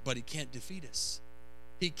direction, but he can't defeat us.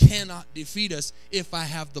 He cannot defeat us if I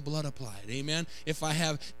have the blood applied. Amen. If I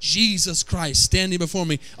have Jesus Christ standing before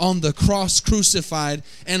me on the cross, crucified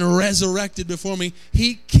and resurrected before me,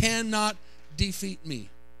 he cannot defeat me.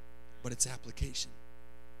 But it's application.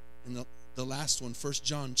 And the last one, 1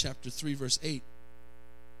 John chapter 3, verse 8.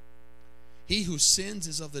 He who sins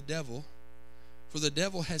is of the devil, for the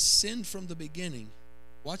devil has sinned from the beginning.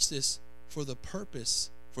 Watch this. For this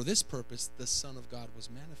purpose, the Son of God was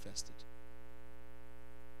manifested,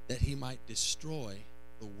 that he might destroy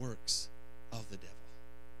the works of the devil.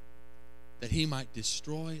 That he might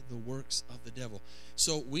destroy the works of the devil.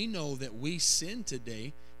 So we know that we sin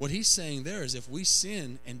today. What he's saying there is if we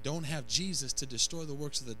sin and don't have Jesus to destroy the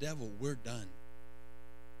works of the devil, we're done.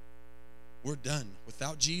 We're done.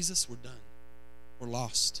 Without Jesus, we're done. We're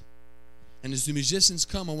lost. And as the musicians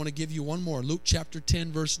come, I want to give you one more. Luke chapter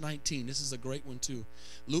 10, verse 19. This is a great one too.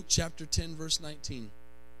 Luke chapter 10, verse 19.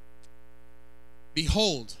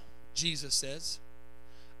 Behold, Jesus says,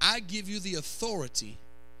 I give you the authority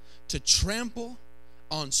to trample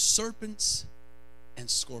on serpents and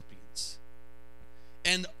scorpions.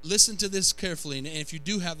 And listen to this carefully. And if you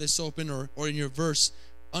do have this open or in your verse,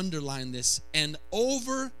 underline this. And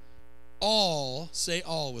over all, say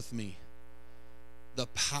all with me, the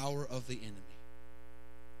power of the enemy.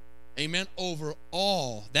 Amen. Over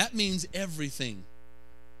all. That means everything.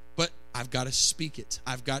 But I've got to speak it.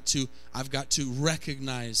 I've got to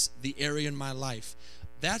recognize the area in my life.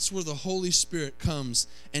 That's where the Holy Spirit comes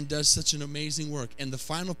and does such an amazing work. And the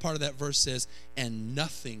final part of that verse says, and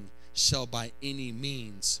nothing shall by any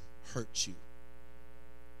means hurt you.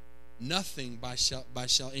 Nothing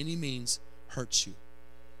shall any means hurt you.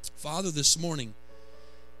 Father, this morning,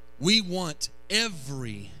 we want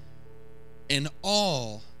every and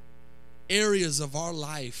all areas of our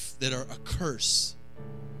life that are a curse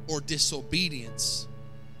or disobedience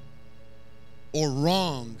or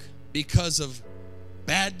wrong because of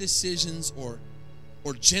bad decisions or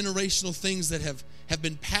generational things that have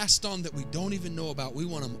been passed on that we don't even know about. We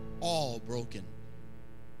want them all broken.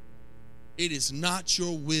 It is not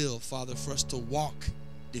your will, Father, for us to walk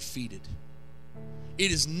defeated.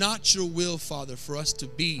 It is not your will, Father, for us to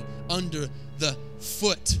be under the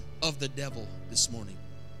foot of the devil this morning.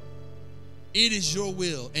 It is your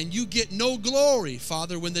will. And you get no glory,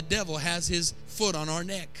 Father, when the devil has his foot on our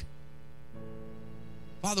neck.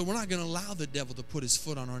 Father, we're not going to allow the devil to put his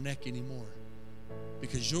foot on our neck anymore,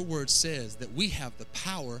 because your word says that we have the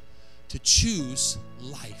power to choose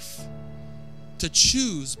life, to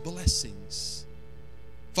choose blessings.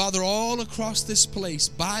 Father, all across this place,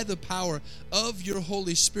 by the power of your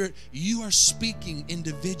Holy Spirit, you are speaking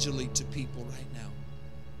individually to people right now.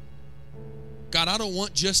 God, I don't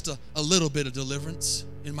want just a little bit of deliverance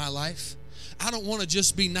in my life. I don't want to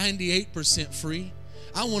just be 98% free.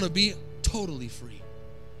 I want to be totally free.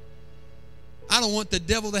 I don't want the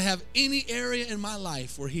devil to have any area in my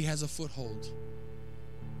life where he has a foothold.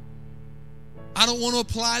 I don't want to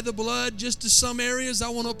apply the blood just to some areas. I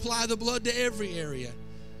want to apply the blood to every area.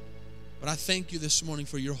 But I thank you this morning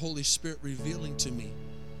for your Holy Spirit revealing to me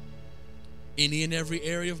any and every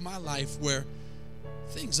area of my life where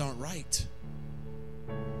things aren't right.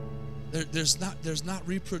 There's not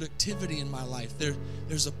reproductivity in my life.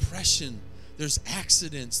 There's oppression. There's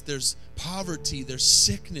accidents. There's poverty. There's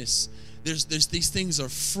sickness. There's these things are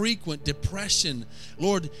frequent. Depression,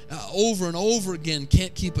 Lord, over and over again.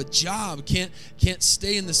 Can't keep a job. Can't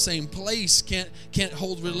stay in the same place. Can't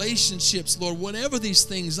hold relationships. Lord, whatever these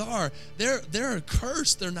things are, they're a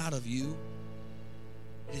curse. They're not of you.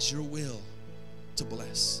 It is your will to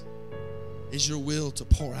bless. It is your will to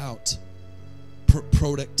pour out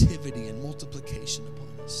productivity and multiplication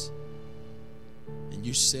upon us. And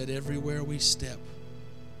you said everywhere we step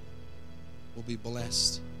will be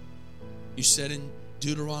blessed. You said in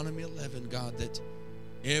Deuteronomy 11, God, that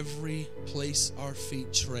every place our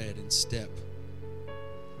feet tread and step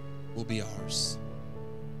will be ours.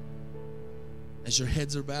 As your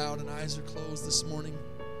heads are bowed and eyes are closed this morning,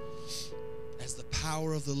 as the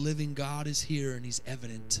power of the living God is here and he's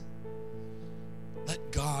evident,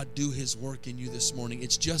 let God do his work in you this morning.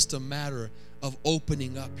 It's just a matter of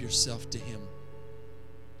opening up yourself to him.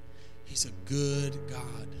 He's a good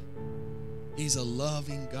God. He's a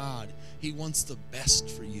loving God. He wants the best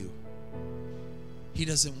for you. He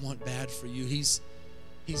doesn't want bad for you. He's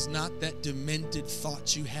not that demented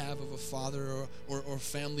thought you have of a father or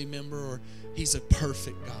family member. Or he's a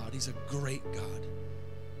perfect God. He's a great God.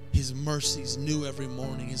 His mercies new every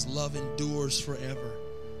morning. His love endures forever.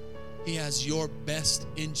 He has your best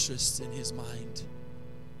interests in his mind.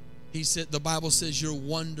 He said, the Bible says you're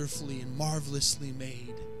wonderfully and marvelously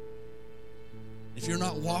made. If you're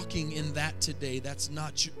not walking in that today, that's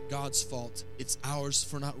not God's fault. It's ours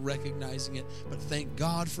for not recognizing it. But thank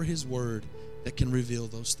God for his word that can reveal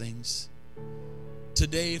those things.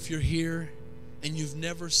 Today, if you're here and you've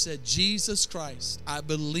never said, Jesus Christ, I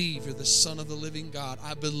believe you're the Son of the living God.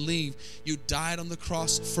 I believe you died on the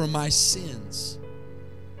cross for my sins.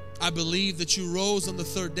 I believe that you rose on the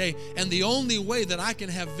third day, and the only way that I can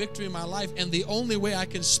have victory in my life and the only way I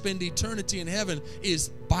can spend eternity in heaven is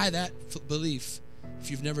by that belief.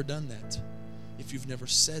 If you've never done that, if you've never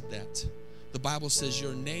said that, the Bible says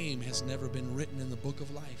your name has never been written in the book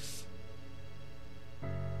of life.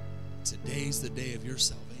 Today's the day of your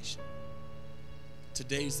salvation.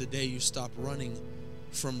 Today's the day you stop running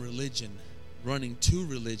from religion, running to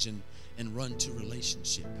religion, and run to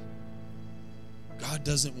relationship. God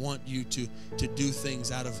doesn't want you to do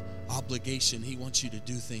things out of obligation. He wants you to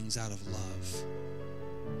do things out of love.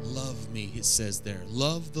 Love me, it says there.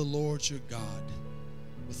 Love the Lord your God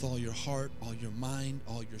with all your heart, all your mind,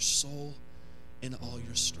 all your soul, and all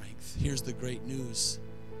your strength. Here's the great news.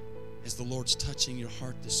 As the Lord's touching your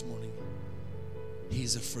heart this morning,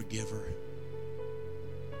 he's a forgiver.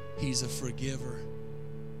 He's a forgiver.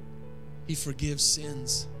 He forgives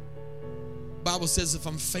sins. The Bible says if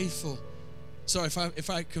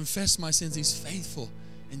I confess my sins, he's faithful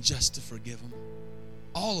and just to forgive them.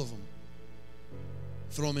 All of them.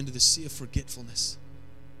 Throw them into the sea of forgetfulness.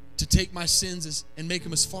 To take my sins and make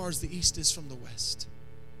them as far as the east is from the west.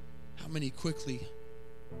 How many quickly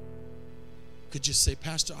could just say,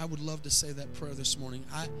 Pastor, I would love to say that prayer this morning.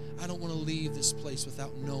 I don't want to leave this place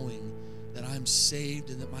without knowing that I'm saved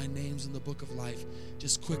and that my name's in the book of life.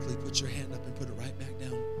 Just quickly put your hand up and put it right back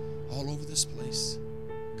down all over this place.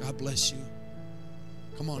 God bless you.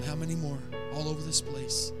 Come on, how many more? All over this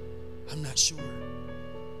place. I'm not sure.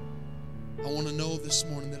 I want to know this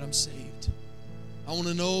morning that I'm saved. I want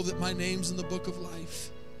to know that my name's in the book of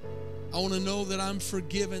life. I want to know that I'm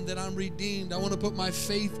forgiven, that I'm redeemed. I want to put my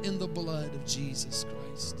faith in the blood of Jesus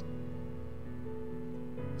Christ.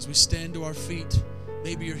 As we stand to our feet,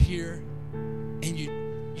 maybe you're here and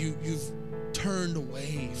you've turned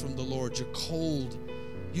away from the Lord. You're cold.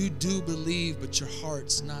 You do believe, but your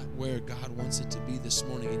heart's not where God wants it to be this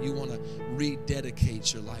morning, and you want to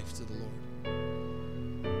rededicate your life to the Lord.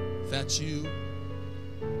 that's you,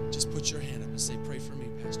 just put your hand up and say, pray for me,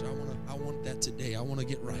 Pastor. I want that today. I want to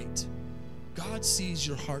get right. God sees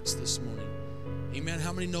your hearts this morning. Amen.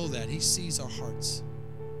 How many know that? He sees our hearts.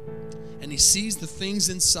 And he sees the things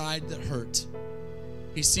inside that hurt.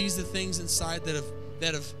 He sees the things inside that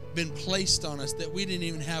have been placed on us that we didn't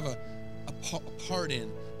even have a part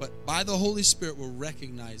in. But by the Holy Spirit, we're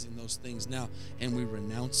recognizing those things now, and we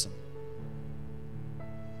renounce them.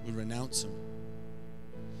 We renounce them.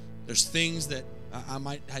 There's things that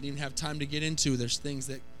I didn't have time to get into. There's things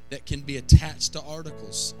that can be attached to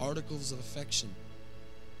articles of affection.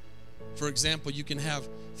 For example, you can have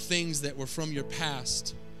things that were from your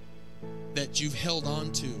past that you've held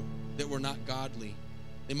on to that were not godly.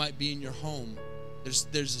 They might be in your home. There's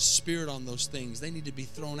a spirit on those things. They need to be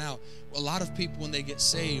thrown out. A lot of people, when they get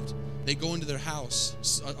saved, they go into their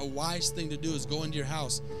house. A wise thing to do is go into your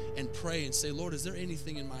house and pray and say, Lord, is there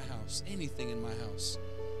anything in my house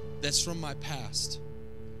that's from my past,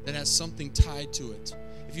 that has something tied to it?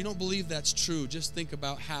 If you don't believe that's true, just think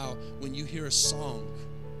about how when you hear a song,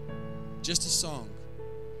 just a song,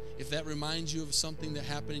 if that reminds you of something that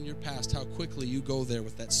happened in your past, how quickly you go there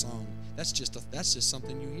with that song. That's just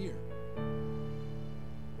something you hear.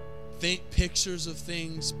 Pictures of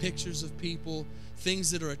things, pictures of people, things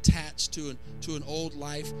that are attached to an old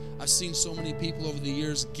life. I've seen so many people over the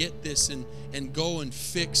years get this and go and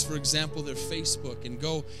fix, for example, their Facebook, and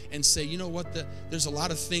go and say, you know what, there's a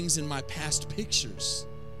lot of things in my past pictures.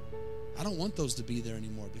 I don't want those to be there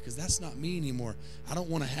anymore because that's not me anymore. I don't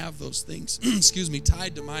want to have those things,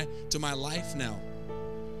 tied to my life now.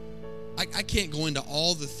 I can't go into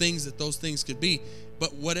all the things that those things could be,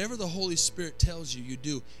 but whatever the Holy Spirit tells you, you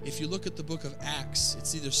do. If you look at the book of Acts,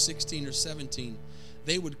 it's either 16 or 17,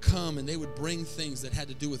 they would come and they would bring things that had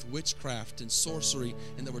to do with witchcraft and sorcery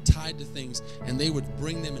and that were tied to things, and they would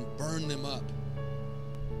bring them and burn them up.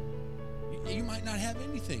 You might not have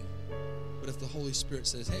anything, but if the Holy Spirit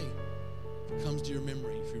says, hey, if it comes to your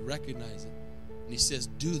memory, if you recognize it, and he says,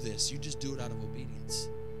 do this, you just do it out of obedience.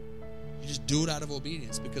 You just do it out of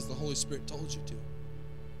obedience because the Holy Spirit told you to.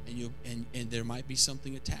 And there might be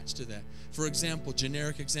something attached to that. For example,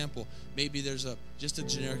 generic example, maybe there's just a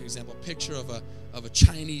generic example, a picture of a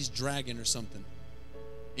Chinese dragon or something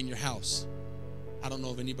in your house. I don't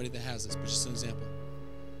know of anybody that has this, but just an example.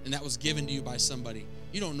 And that was given to you by somebody.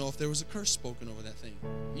 You don't know if there was a curse spoken over that thing.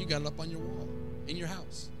 You got it up on your wall in your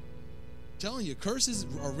house. I'm telling you, curses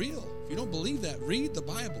are real. If you don't believe that, read the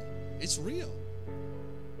Bible. It's real.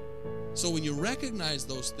 So when you recognize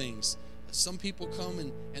those things, some people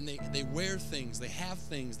come and they wear things, they have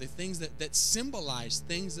things, things that symbolize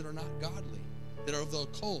things that are not godly, that are of the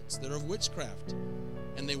occults, that are of witchcraft.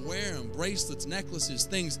 And they wear them, bracelets, necklaces,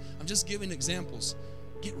 things. I'm just giving examples.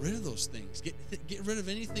 Get rid of those things. Get rid of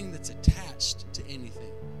anything that's attached to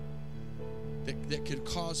anything that could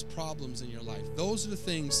cause problems in your life. Those are the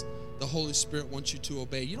things the Holy Spirit wants you to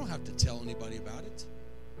obey. You don't have to tell anybody about it.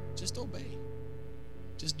 Just obey.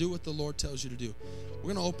 Just do what the Lord tells you to do.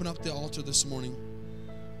 We're going to open up the altar this morning.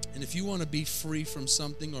 And if you want to be free from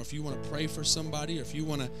something, or if you want to pray for somebody, or if you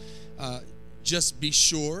want to just be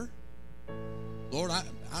sure, Lord,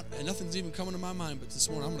 nothing's even coming to my mind, but this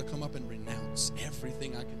morning I'm going to come up and renounce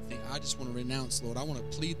everything I can think. I just want to renounce, Lord. I want to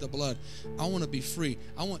plead the blood. I want to be free.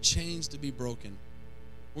 I want chains to be broken.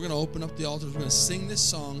 We're going to open up the altar. We're going to sing this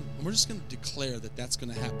song, and we're just going to declare that that's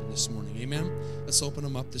going to happen this morning. Amen? Let's open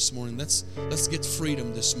them up this morning. Let's get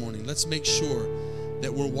freedom this morning. Let's make sure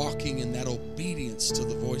that we're walking in that obedience to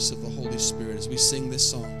the voice of the Holy Spirit as we sing this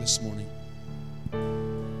song this morning.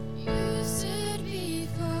 You stood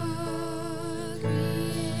before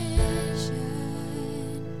creation,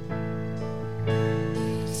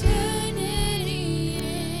 eternity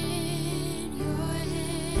in your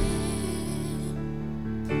hand.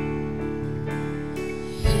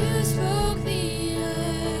 You spoke the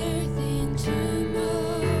earth into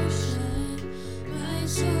motion, my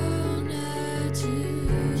soul now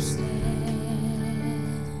to stand.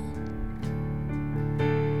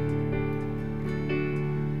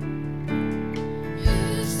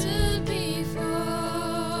 You stood before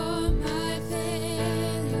my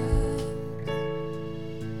failure,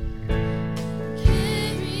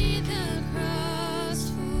 carried the cross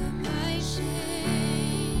for my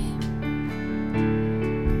shame.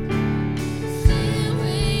 Sin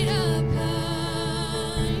weighed upon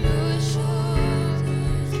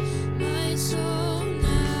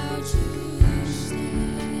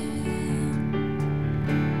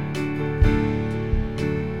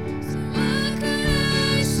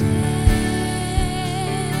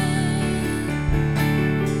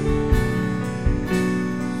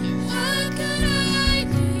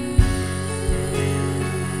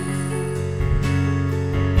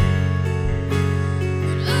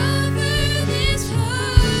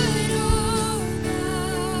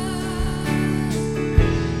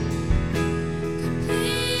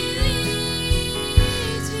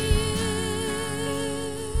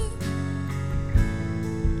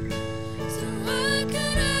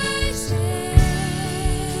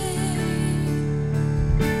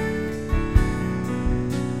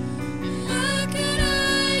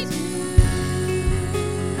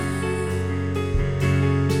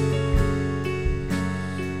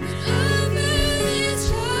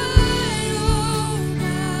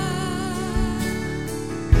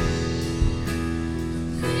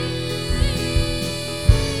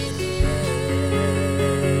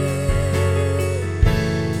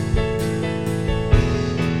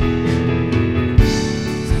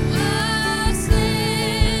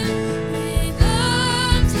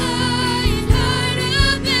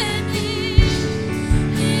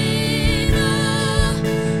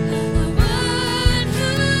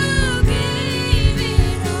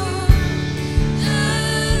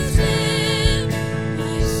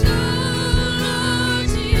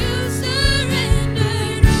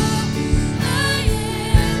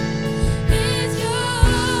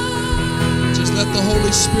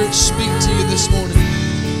Spirit speak to you this morning.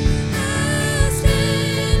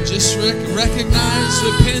 Just recognize,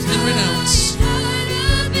 repent, and renounce.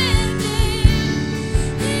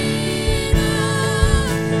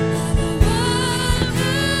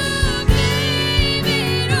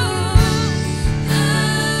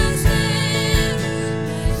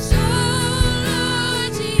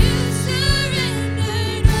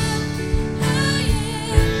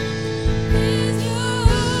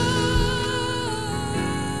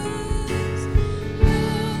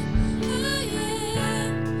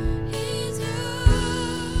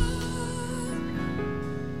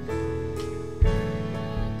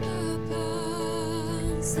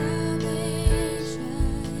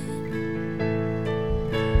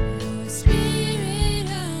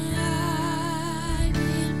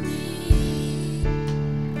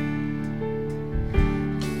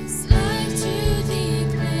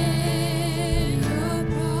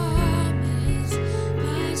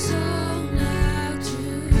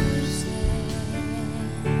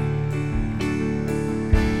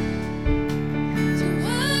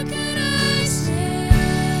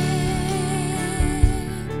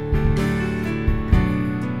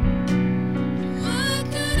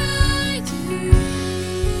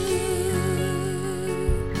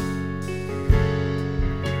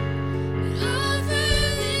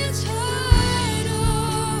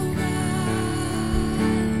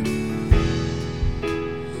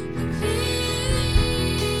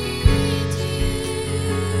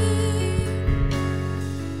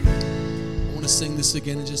 Sing this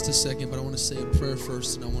again in just a second, but I want to say a prayer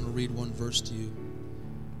first, and I want to read one verse to you.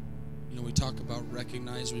 You know, we talk about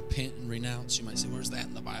recognize, repent, and renounce. You might say, where's that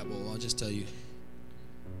in the Bible? Well, I'll just tell you.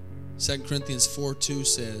 2 Corinthians 4:2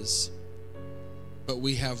 says, but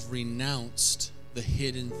we have renounced the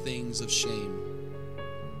hidden things of shame,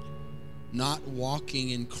 not walking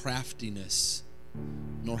in craftiness,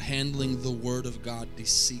 nor handling the word of God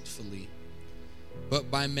deceitfully, but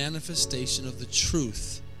by manifestation of the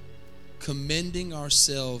truth, commending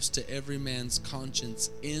ourselves to every man's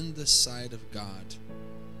conscience in the sight of God.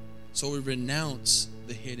 So we renounce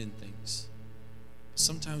the hidden things.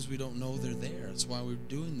 Sometimes we don't know they're there. That's why we're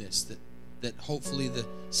doing this, that hopefully the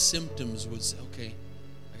symptoms would say, okay,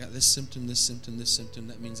 I got this symptom, this symptom, this symptom.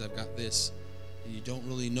 That means I've got this. And you don't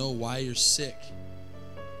really know why you're sick.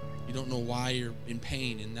 You don't know why you're in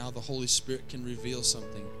pain. And now the Holy Spirit can reveal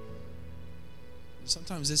something.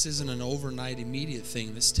 Sometimes this isn't an overnight immediate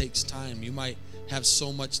thing. This takes time. You might have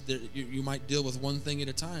so much that you might deal with one thing at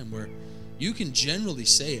a time, where you can generally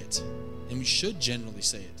say it, and we should generally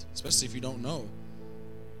say it, especially if you don't know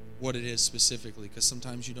what it is specifically, because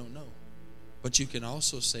sometimes you don't know. But you can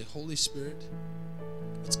also say, Holy Spirit,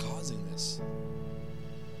 what's causing this?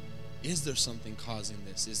 Is there something causing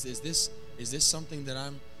this? Is this something that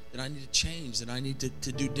I need to change, that I need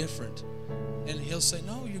to do different? And He'll say,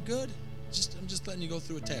 no, you're good. I'm just letting you go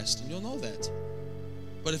through a test, and you'll know that.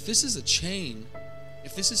 But if this is a chain,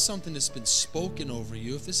 if this is something that's been spoken over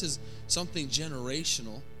you, if this is something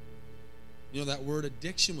generational, you know, that word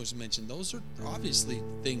addiction was mentioned. Those are obviously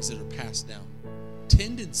things that are passed down.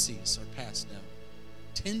 Tendencies are passed down.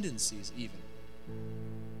 Tendencies even.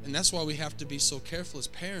 And that's why we have to be so careful as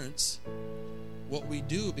parents what we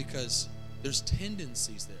do, because there's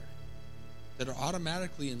tendencies there that are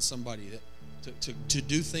automatically in somebody that to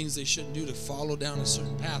do things they shouldn't do, to follow down a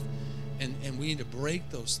certain path, and we need to break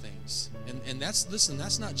those things. And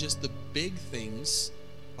that's not just the big things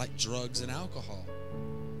like drugs and alcohol.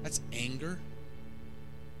 That's anger,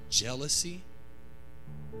 jealousy,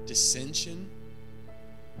 dissension,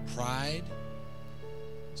 pride.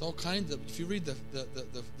 It's all kinds of. If you read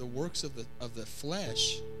the works of the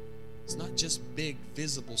flesh, it's not just big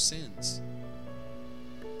visible sins.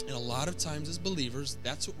 And a lot of times as believers,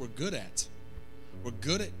 that's what we're good at. We're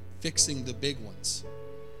good at fixing the big ones,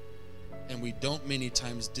 and we don't many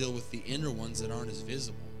times deal with the inner ones that aren't as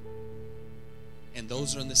visible, and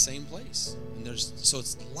those are in the same place. And so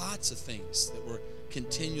it's lots of things that we're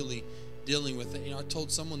continually dealing with. You know, I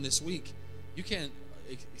told someone this week, you can't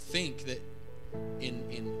think that in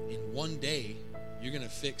one day you're going to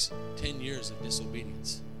fix 10 years of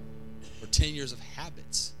disobedience or 10 years of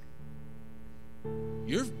habits.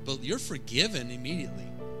 You're forgiven immediately.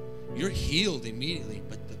 You're healed immediately,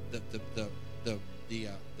 but the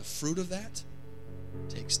fruit of that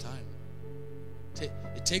takes time.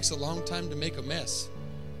 It takes a long time to make a mess.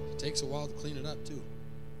 It takes a while to clean it up too.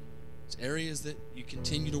 It's areas that you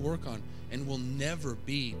continue to work on, and we'll never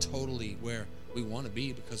be totally where we want to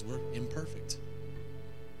be because we're imperfect.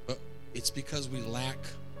 But it's because we lack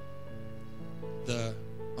the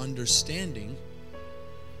understanding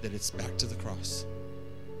that it's back to the cross.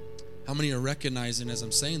 How many are recognizing as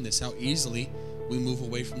I'm saying this how easily we move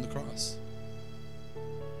away from the cross?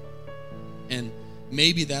 And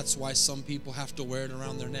maybe that's why some people have to wear it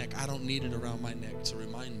around their neck. I don't need it around my neck to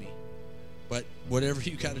remind me. But whatever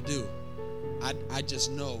you got to do, I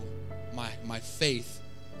just know my faith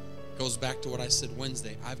goes back to what I said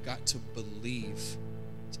Wednesday. I've got to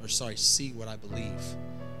see what I believe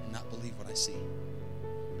and not believe what I see.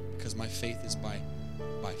 Because my faith is by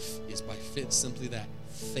faith, simply that,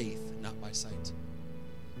 faith, not by sight.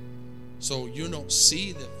 So you don't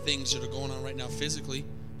see the things that are going on right now physically,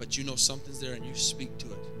 but you know something's there and you speak to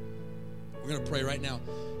it. We're going to pray right now,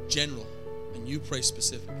 general, and you pray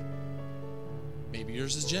specific. Maybe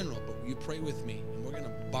yours is general, but you pray with me, and we're going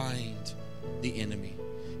to bind the enemy.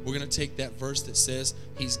 We're going to take that verse that says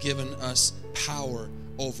he's given us power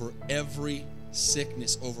over every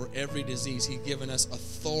sickness, over every disease. He's given us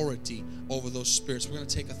authority over those spirits. We're going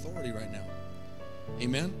to take authority right now.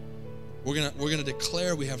 Amen. We're going to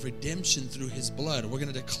declare we have redemption through his blood. We're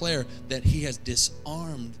going to declare that he has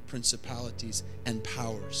disarmed principalities and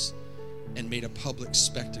powers and made a public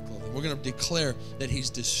spectacle of them. We're going to declare that he's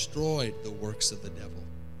destroyed the works of the devil.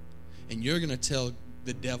 And you're going to tell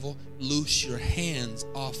the devil, loose your hands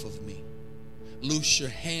off of me. Loose your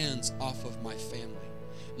hands off of my family.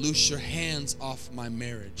 Loose your hands off my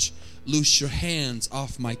marriage. Loose your hands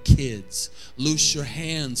off my kids. Loose your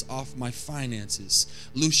hands off my finances.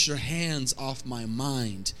 Loose your hands off my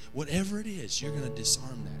mind. Whatever it is, you're going to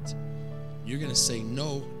disarm that. You're going to say,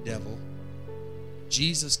 no, devil.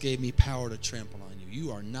 Jesus gave me power to trample on you.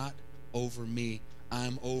 You are not over me.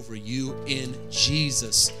 I'm over you in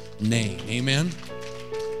Jesus' name. Amen.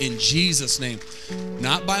 In Jesus' name.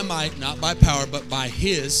 Not by might, not by power, but by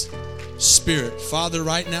his Spirit. Father,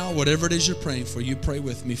 right now, whatever it is you're praying for, you pray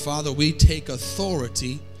with me. Father, we take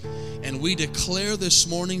authority and we declare this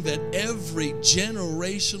morning that every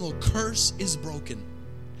generational curse is broken.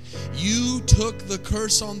 You took the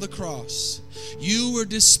curse on the cross. You were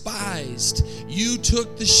despised. You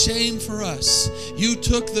took the shame for us. You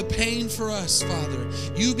took the pain for us, Father.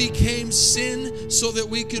 You became sin so that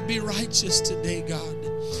we could be righteous today, God.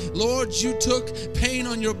 Lord, you took pain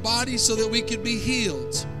on your body so that we could be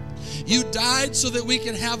healed. You died so that we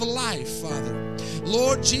can have a life, Father.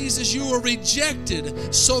 Lord Jesus, you were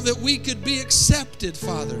rejected so that we could be accepted,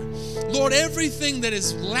 Father. Lord, everything that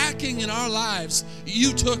is lacking in our lives,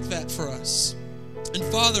 you took that for us. And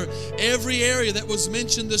Father, every area that was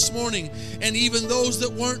mentioned this morning, and even those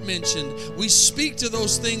that weren't mentioned, we speak to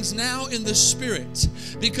those things now in the Spirit.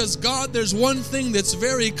 Because God, there's one thing that's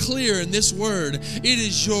very clear in this word. It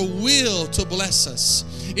is your will to bless us.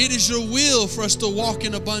 It is your will for us to walk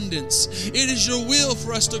in abundance. It is your will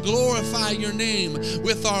for us to glorify your name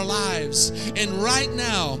with our lives. And right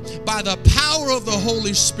now, by the power of the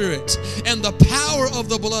Holy Spirit and the power of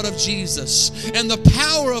the blood of Jesus and the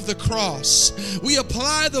power of the cross, we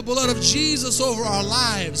apply the blood of Jesus over our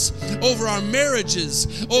lives, over our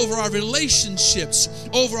marriages, over our relationships,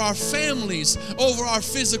 over our families, over our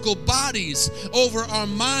physical bodies, over our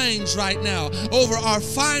minds right now, over our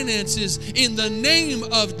finances, in the name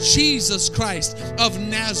of Jesus Christ of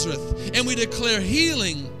Nazareth. And we declare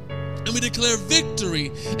healing. And we declare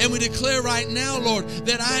victory. And we declare right now, Lord,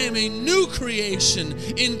 that I am a new creation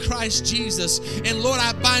in Christ Jesus. And Lord,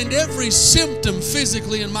 I bind every symptom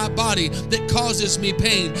physically in my body that causes me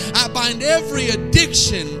pain. I bind every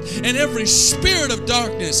addiction and every spirit of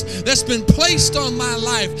darkness that's been placed on my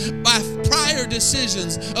life by prior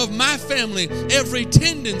decisions of my family, every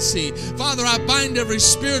tendency. Father, I bind every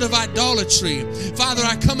spirit of idolatry. Father,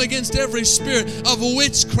 I come against every spirit of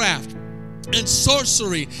witchcraft and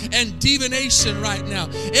sorcery and divination right now.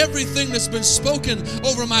 Everything that's been spoken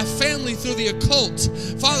over my family through the occult.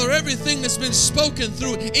 Father, everything that's been spoken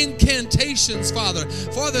through incantations, Father,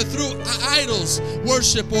 through idols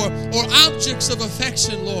worship or objects of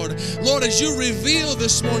affection, Lord. Lord, as you reveal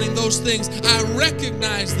this morning those things, I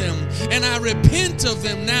recognize them and I repent of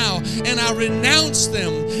them now, and I renounce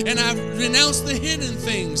them, and I renounce the hidden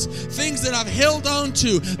things that I've held on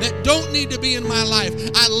to that don't need to be in my life.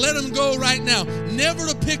 I let them go right now, never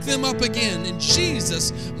to pick them up again. In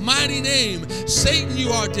Jesus' mighty name, Satan, you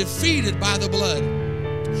are defeated by the blood.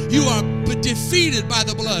 You are defeated by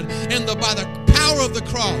the blood and by the power of the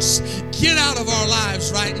cross. Get out of our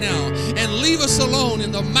lives right now and leave us alone.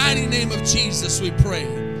 In the mighty name of Jesus, we pray.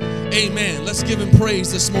 Amen. Let's give him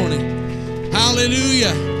praise this morning.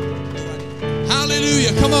 Hallelujah.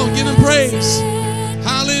 Hallelujah. Come on, give him praise.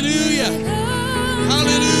 Hallelujah.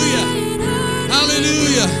 Hallelujah.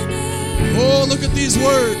 Hallelujah. Oh, look at these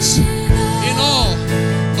words. In all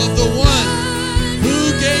of the one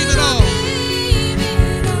who gave it all,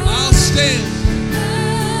 I'll stand.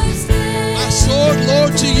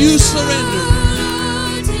 surrender.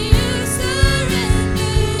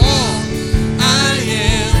 All I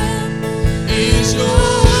am is yours.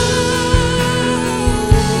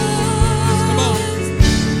 Come on.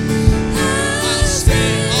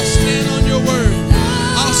 I'll stand on your word.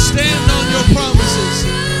 I'll stand on your promises.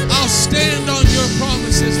 I'll stand on your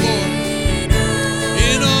promises, Lord.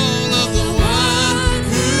 In all of the one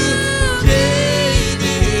who gave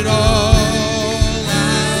it all,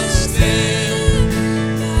 I'll stand.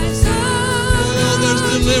 Oh, there's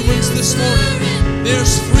deliverance this morning.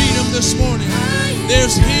 There's freedom this morning.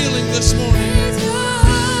 There's healing this morning.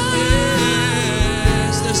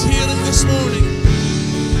 Yes, there's healing this morning.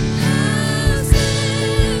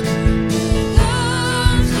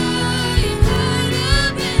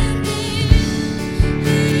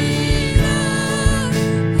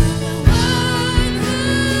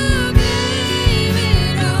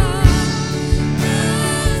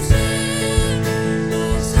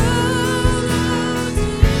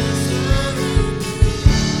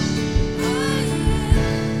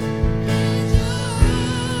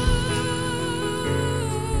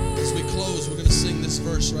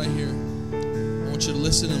 Right here. I want you to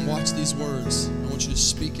listen and watch these words. I want you to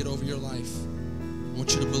speak it over your life. I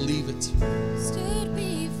want you to believe it. Stood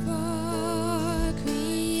before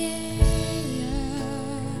Creator.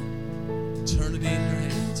 Eternity in your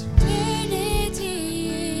hand. Eternity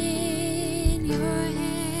in your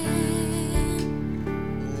hand.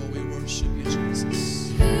 Oh, we worship you,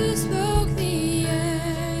 Jesus. You spoke the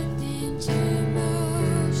earth into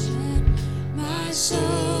motion. My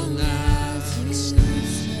soul now to stand.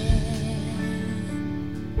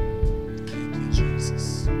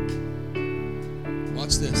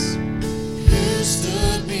 Watch this. You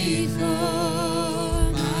stood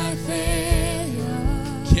before my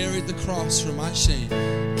failure. Carried the cross for my shame.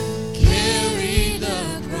 Carried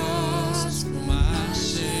the cross for my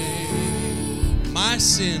shame. My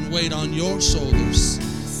sin weighed on your shoulders.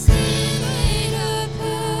 Sin laid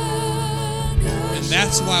upon your And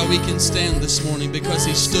that's why we can stand this morning, because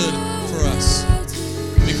he stood for us.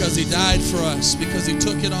 Because he died for us. Because he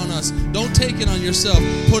took it on us. Don't take it on yourself.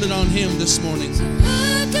 Put it on him this morning.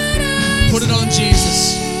 Put it on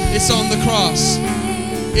Jesus. It's on the cross.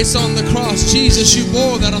 It's on the cross. Jesus, you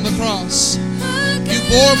bore that on the cross. You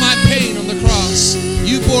bore my pain on the cross.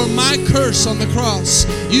 You bore my curse on the cross.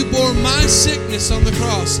 You bore my sickness on the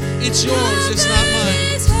cross. It's yours. It's not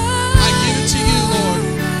mine. I give it to you, Lord.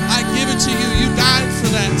 I give it to you. You died for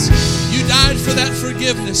that. You died for that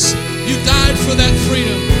forgiveness. You died for that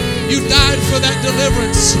freedom. You died for that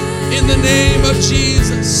deliverance. In the name of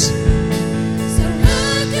Jesus.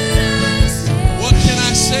 What can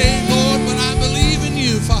I say, Lord, when I believe in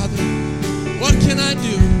you, Father? What can I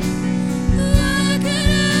do?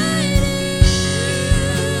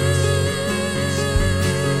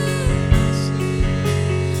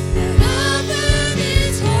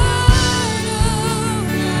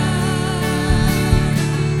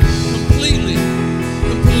 Completely.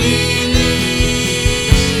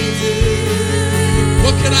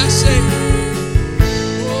 What can I say?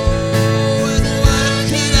 Oh, and what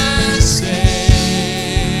can I say?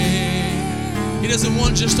 He doesn't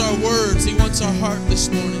want just our words. He wants our heart this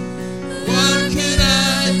morning. What can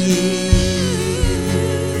I do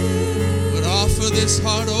but offer this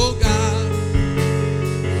heart, oh God?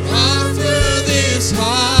 Offer this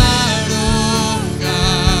heart, oh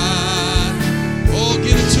God. Oh,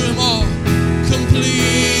 give it to him all.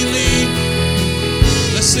 Completely.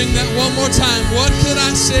 Let's sing that one more time. What could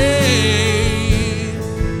I say?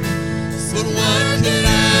 But what could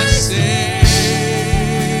I say?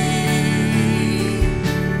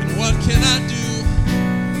 And what can I do?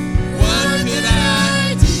 What could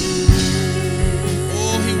I do?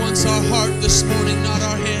 Oh, he wants our heart this morning, not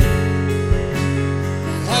our head.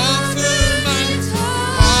 Offer my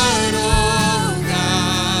heart, oh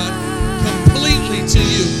God, completely to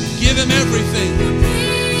you. Give him everything.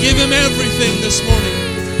 Give him everything this morning.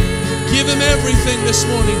 Give him everything this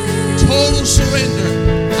morning. Total surrender.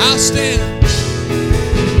 I'll stand.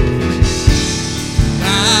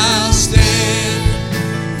 I'll stand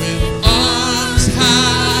with arms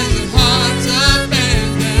high and hearts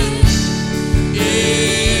abandoned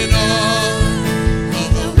in all of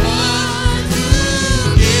the one who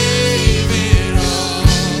gave it all.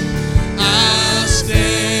 I'll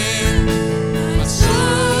stand. My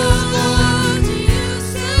soul, Lord, to you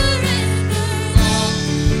surrender. All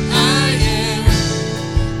I am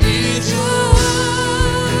is yours.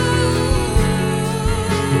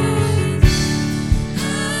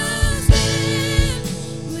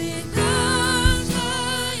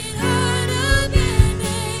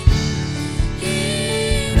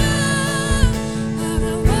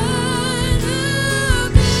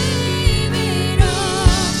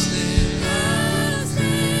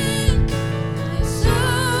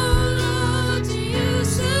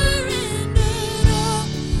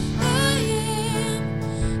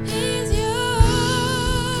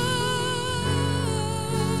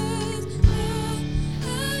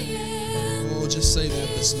 just say that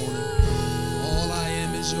this morning. All I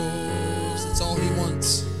am is yours. That's all he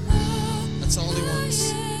wants. That's all he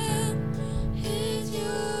wants.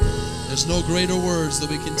 There's no greater words that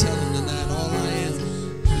we can tell him than that. All I am.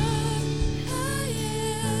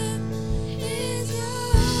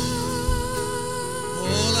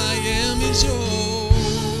 All I am is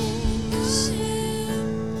yours.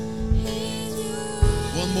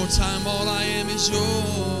 One more time. All I am is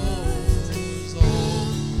yours. All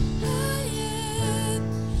I am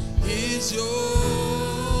is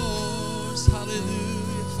yours.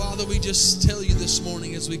 Hallelujah. Father, we just tell you this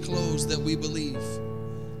morning as we close that we believe.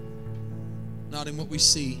 Not in what we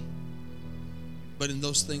see, but in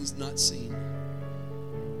those things not seen.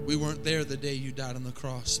 We weren't there the day you died on the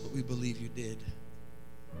cross, but we believe you did.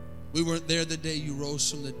 We weren't there the day you rose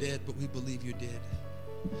from the dead, but we believe you did.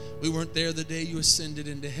 We weren't there the day you ascended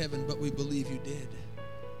into heaven, but we believe you did.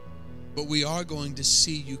 But we are going to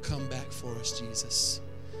see you come back for us, Jesus.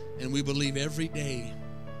 And we believe every day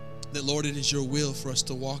that, Lord, it is your will for us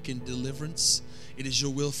to walk in deliverance. It is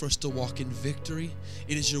your will for us to walk in victory.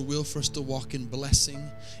 It is your will for us to walk in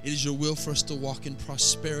blessing. It is your will for us to walk in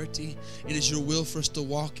prosperity. It is your will for us to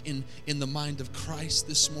walk in the mind of Christ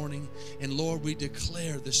this morning. And Lord, we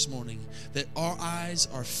declare this morning that our eyes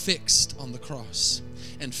are fixed on the cross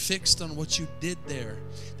and fixed on what you did there,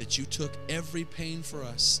 that you took every pain for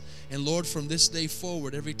us. And Lord, from this day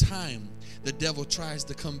forward, every time the devil tries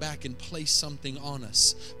to come back and place something on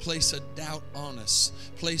us, place a doubt on us,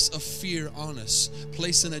 place a fear on us,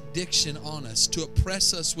 place an addiction on us, to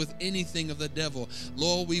oppress us with anything of the devil,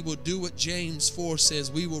 Lord, we will do what James 4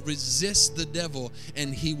 says. We will resist the devil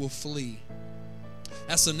and he will flee.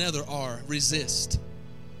 That's another R, resist.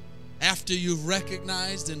 After you've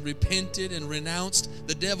recognized and repented and renounced,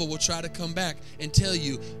 the devil will try to come back and tell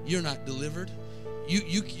you, you're not delivered.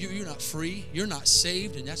 You're not free. You're not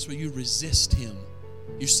saved. And that's where you resist him.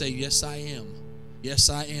 You say, yes, I am. Yes,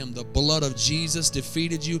 I am. The blood of Jesus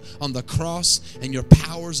defeated you on the cross, and your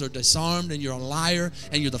powers are disarmed, and you're a liar,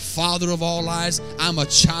 and you're the father of all lies. I'm a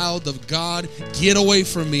child of God. Get away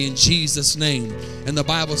from me in Jesus' name. And the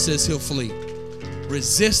Bible says he'll flee.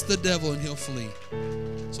 Resist the devil and he'll flee.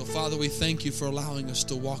 So, Father, we thank you for allowing us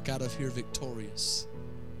to walk out of here victorious,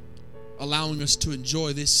 allowing us to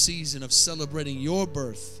enjoy this season of celebrating your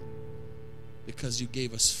birth because you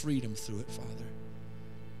gave us freedom through it, Father.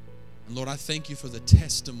 And Lord, I thank you for the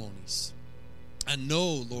testimonies. I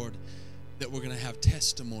know, Lord, that we're going to have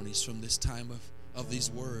testimonies from this time of these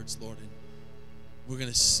words, Lord, and we're going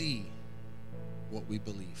to see what we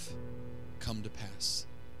believe come to pass.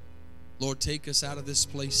 Lord, take us out of this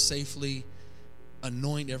place safely.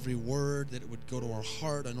 Anoint every word, that it would go to our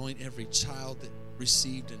heart. Anoint every child that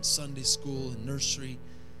received in Sunday school and nursery.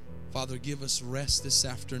 Father, give us rest this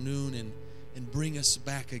afternoon and bring us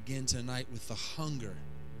back again tonight with the hunger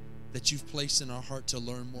that you've placed in our heart to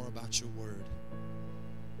learn more about your word.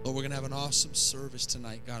 Lord, we're going to have an awesome service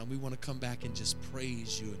tonight, God, and we want to come back and just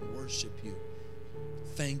praise you and worship you.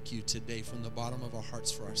 Thank you today from the bottom of our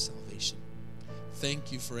hearts for our salvation.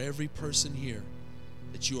 Thank you for every person here,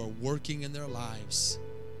 that you are working in their lives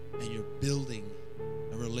and you're building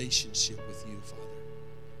a relationship with you, Father.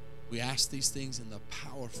 We ask these things in the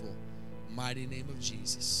powerful, mighty name of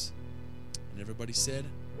Jesus. And everybody said,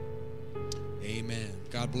 amen.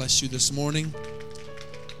 God bless you this morning.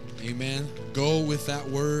 Amen. Go with that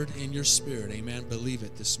word in your spirit. Amen. Believe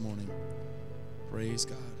it this morning. Praise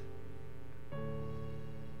God.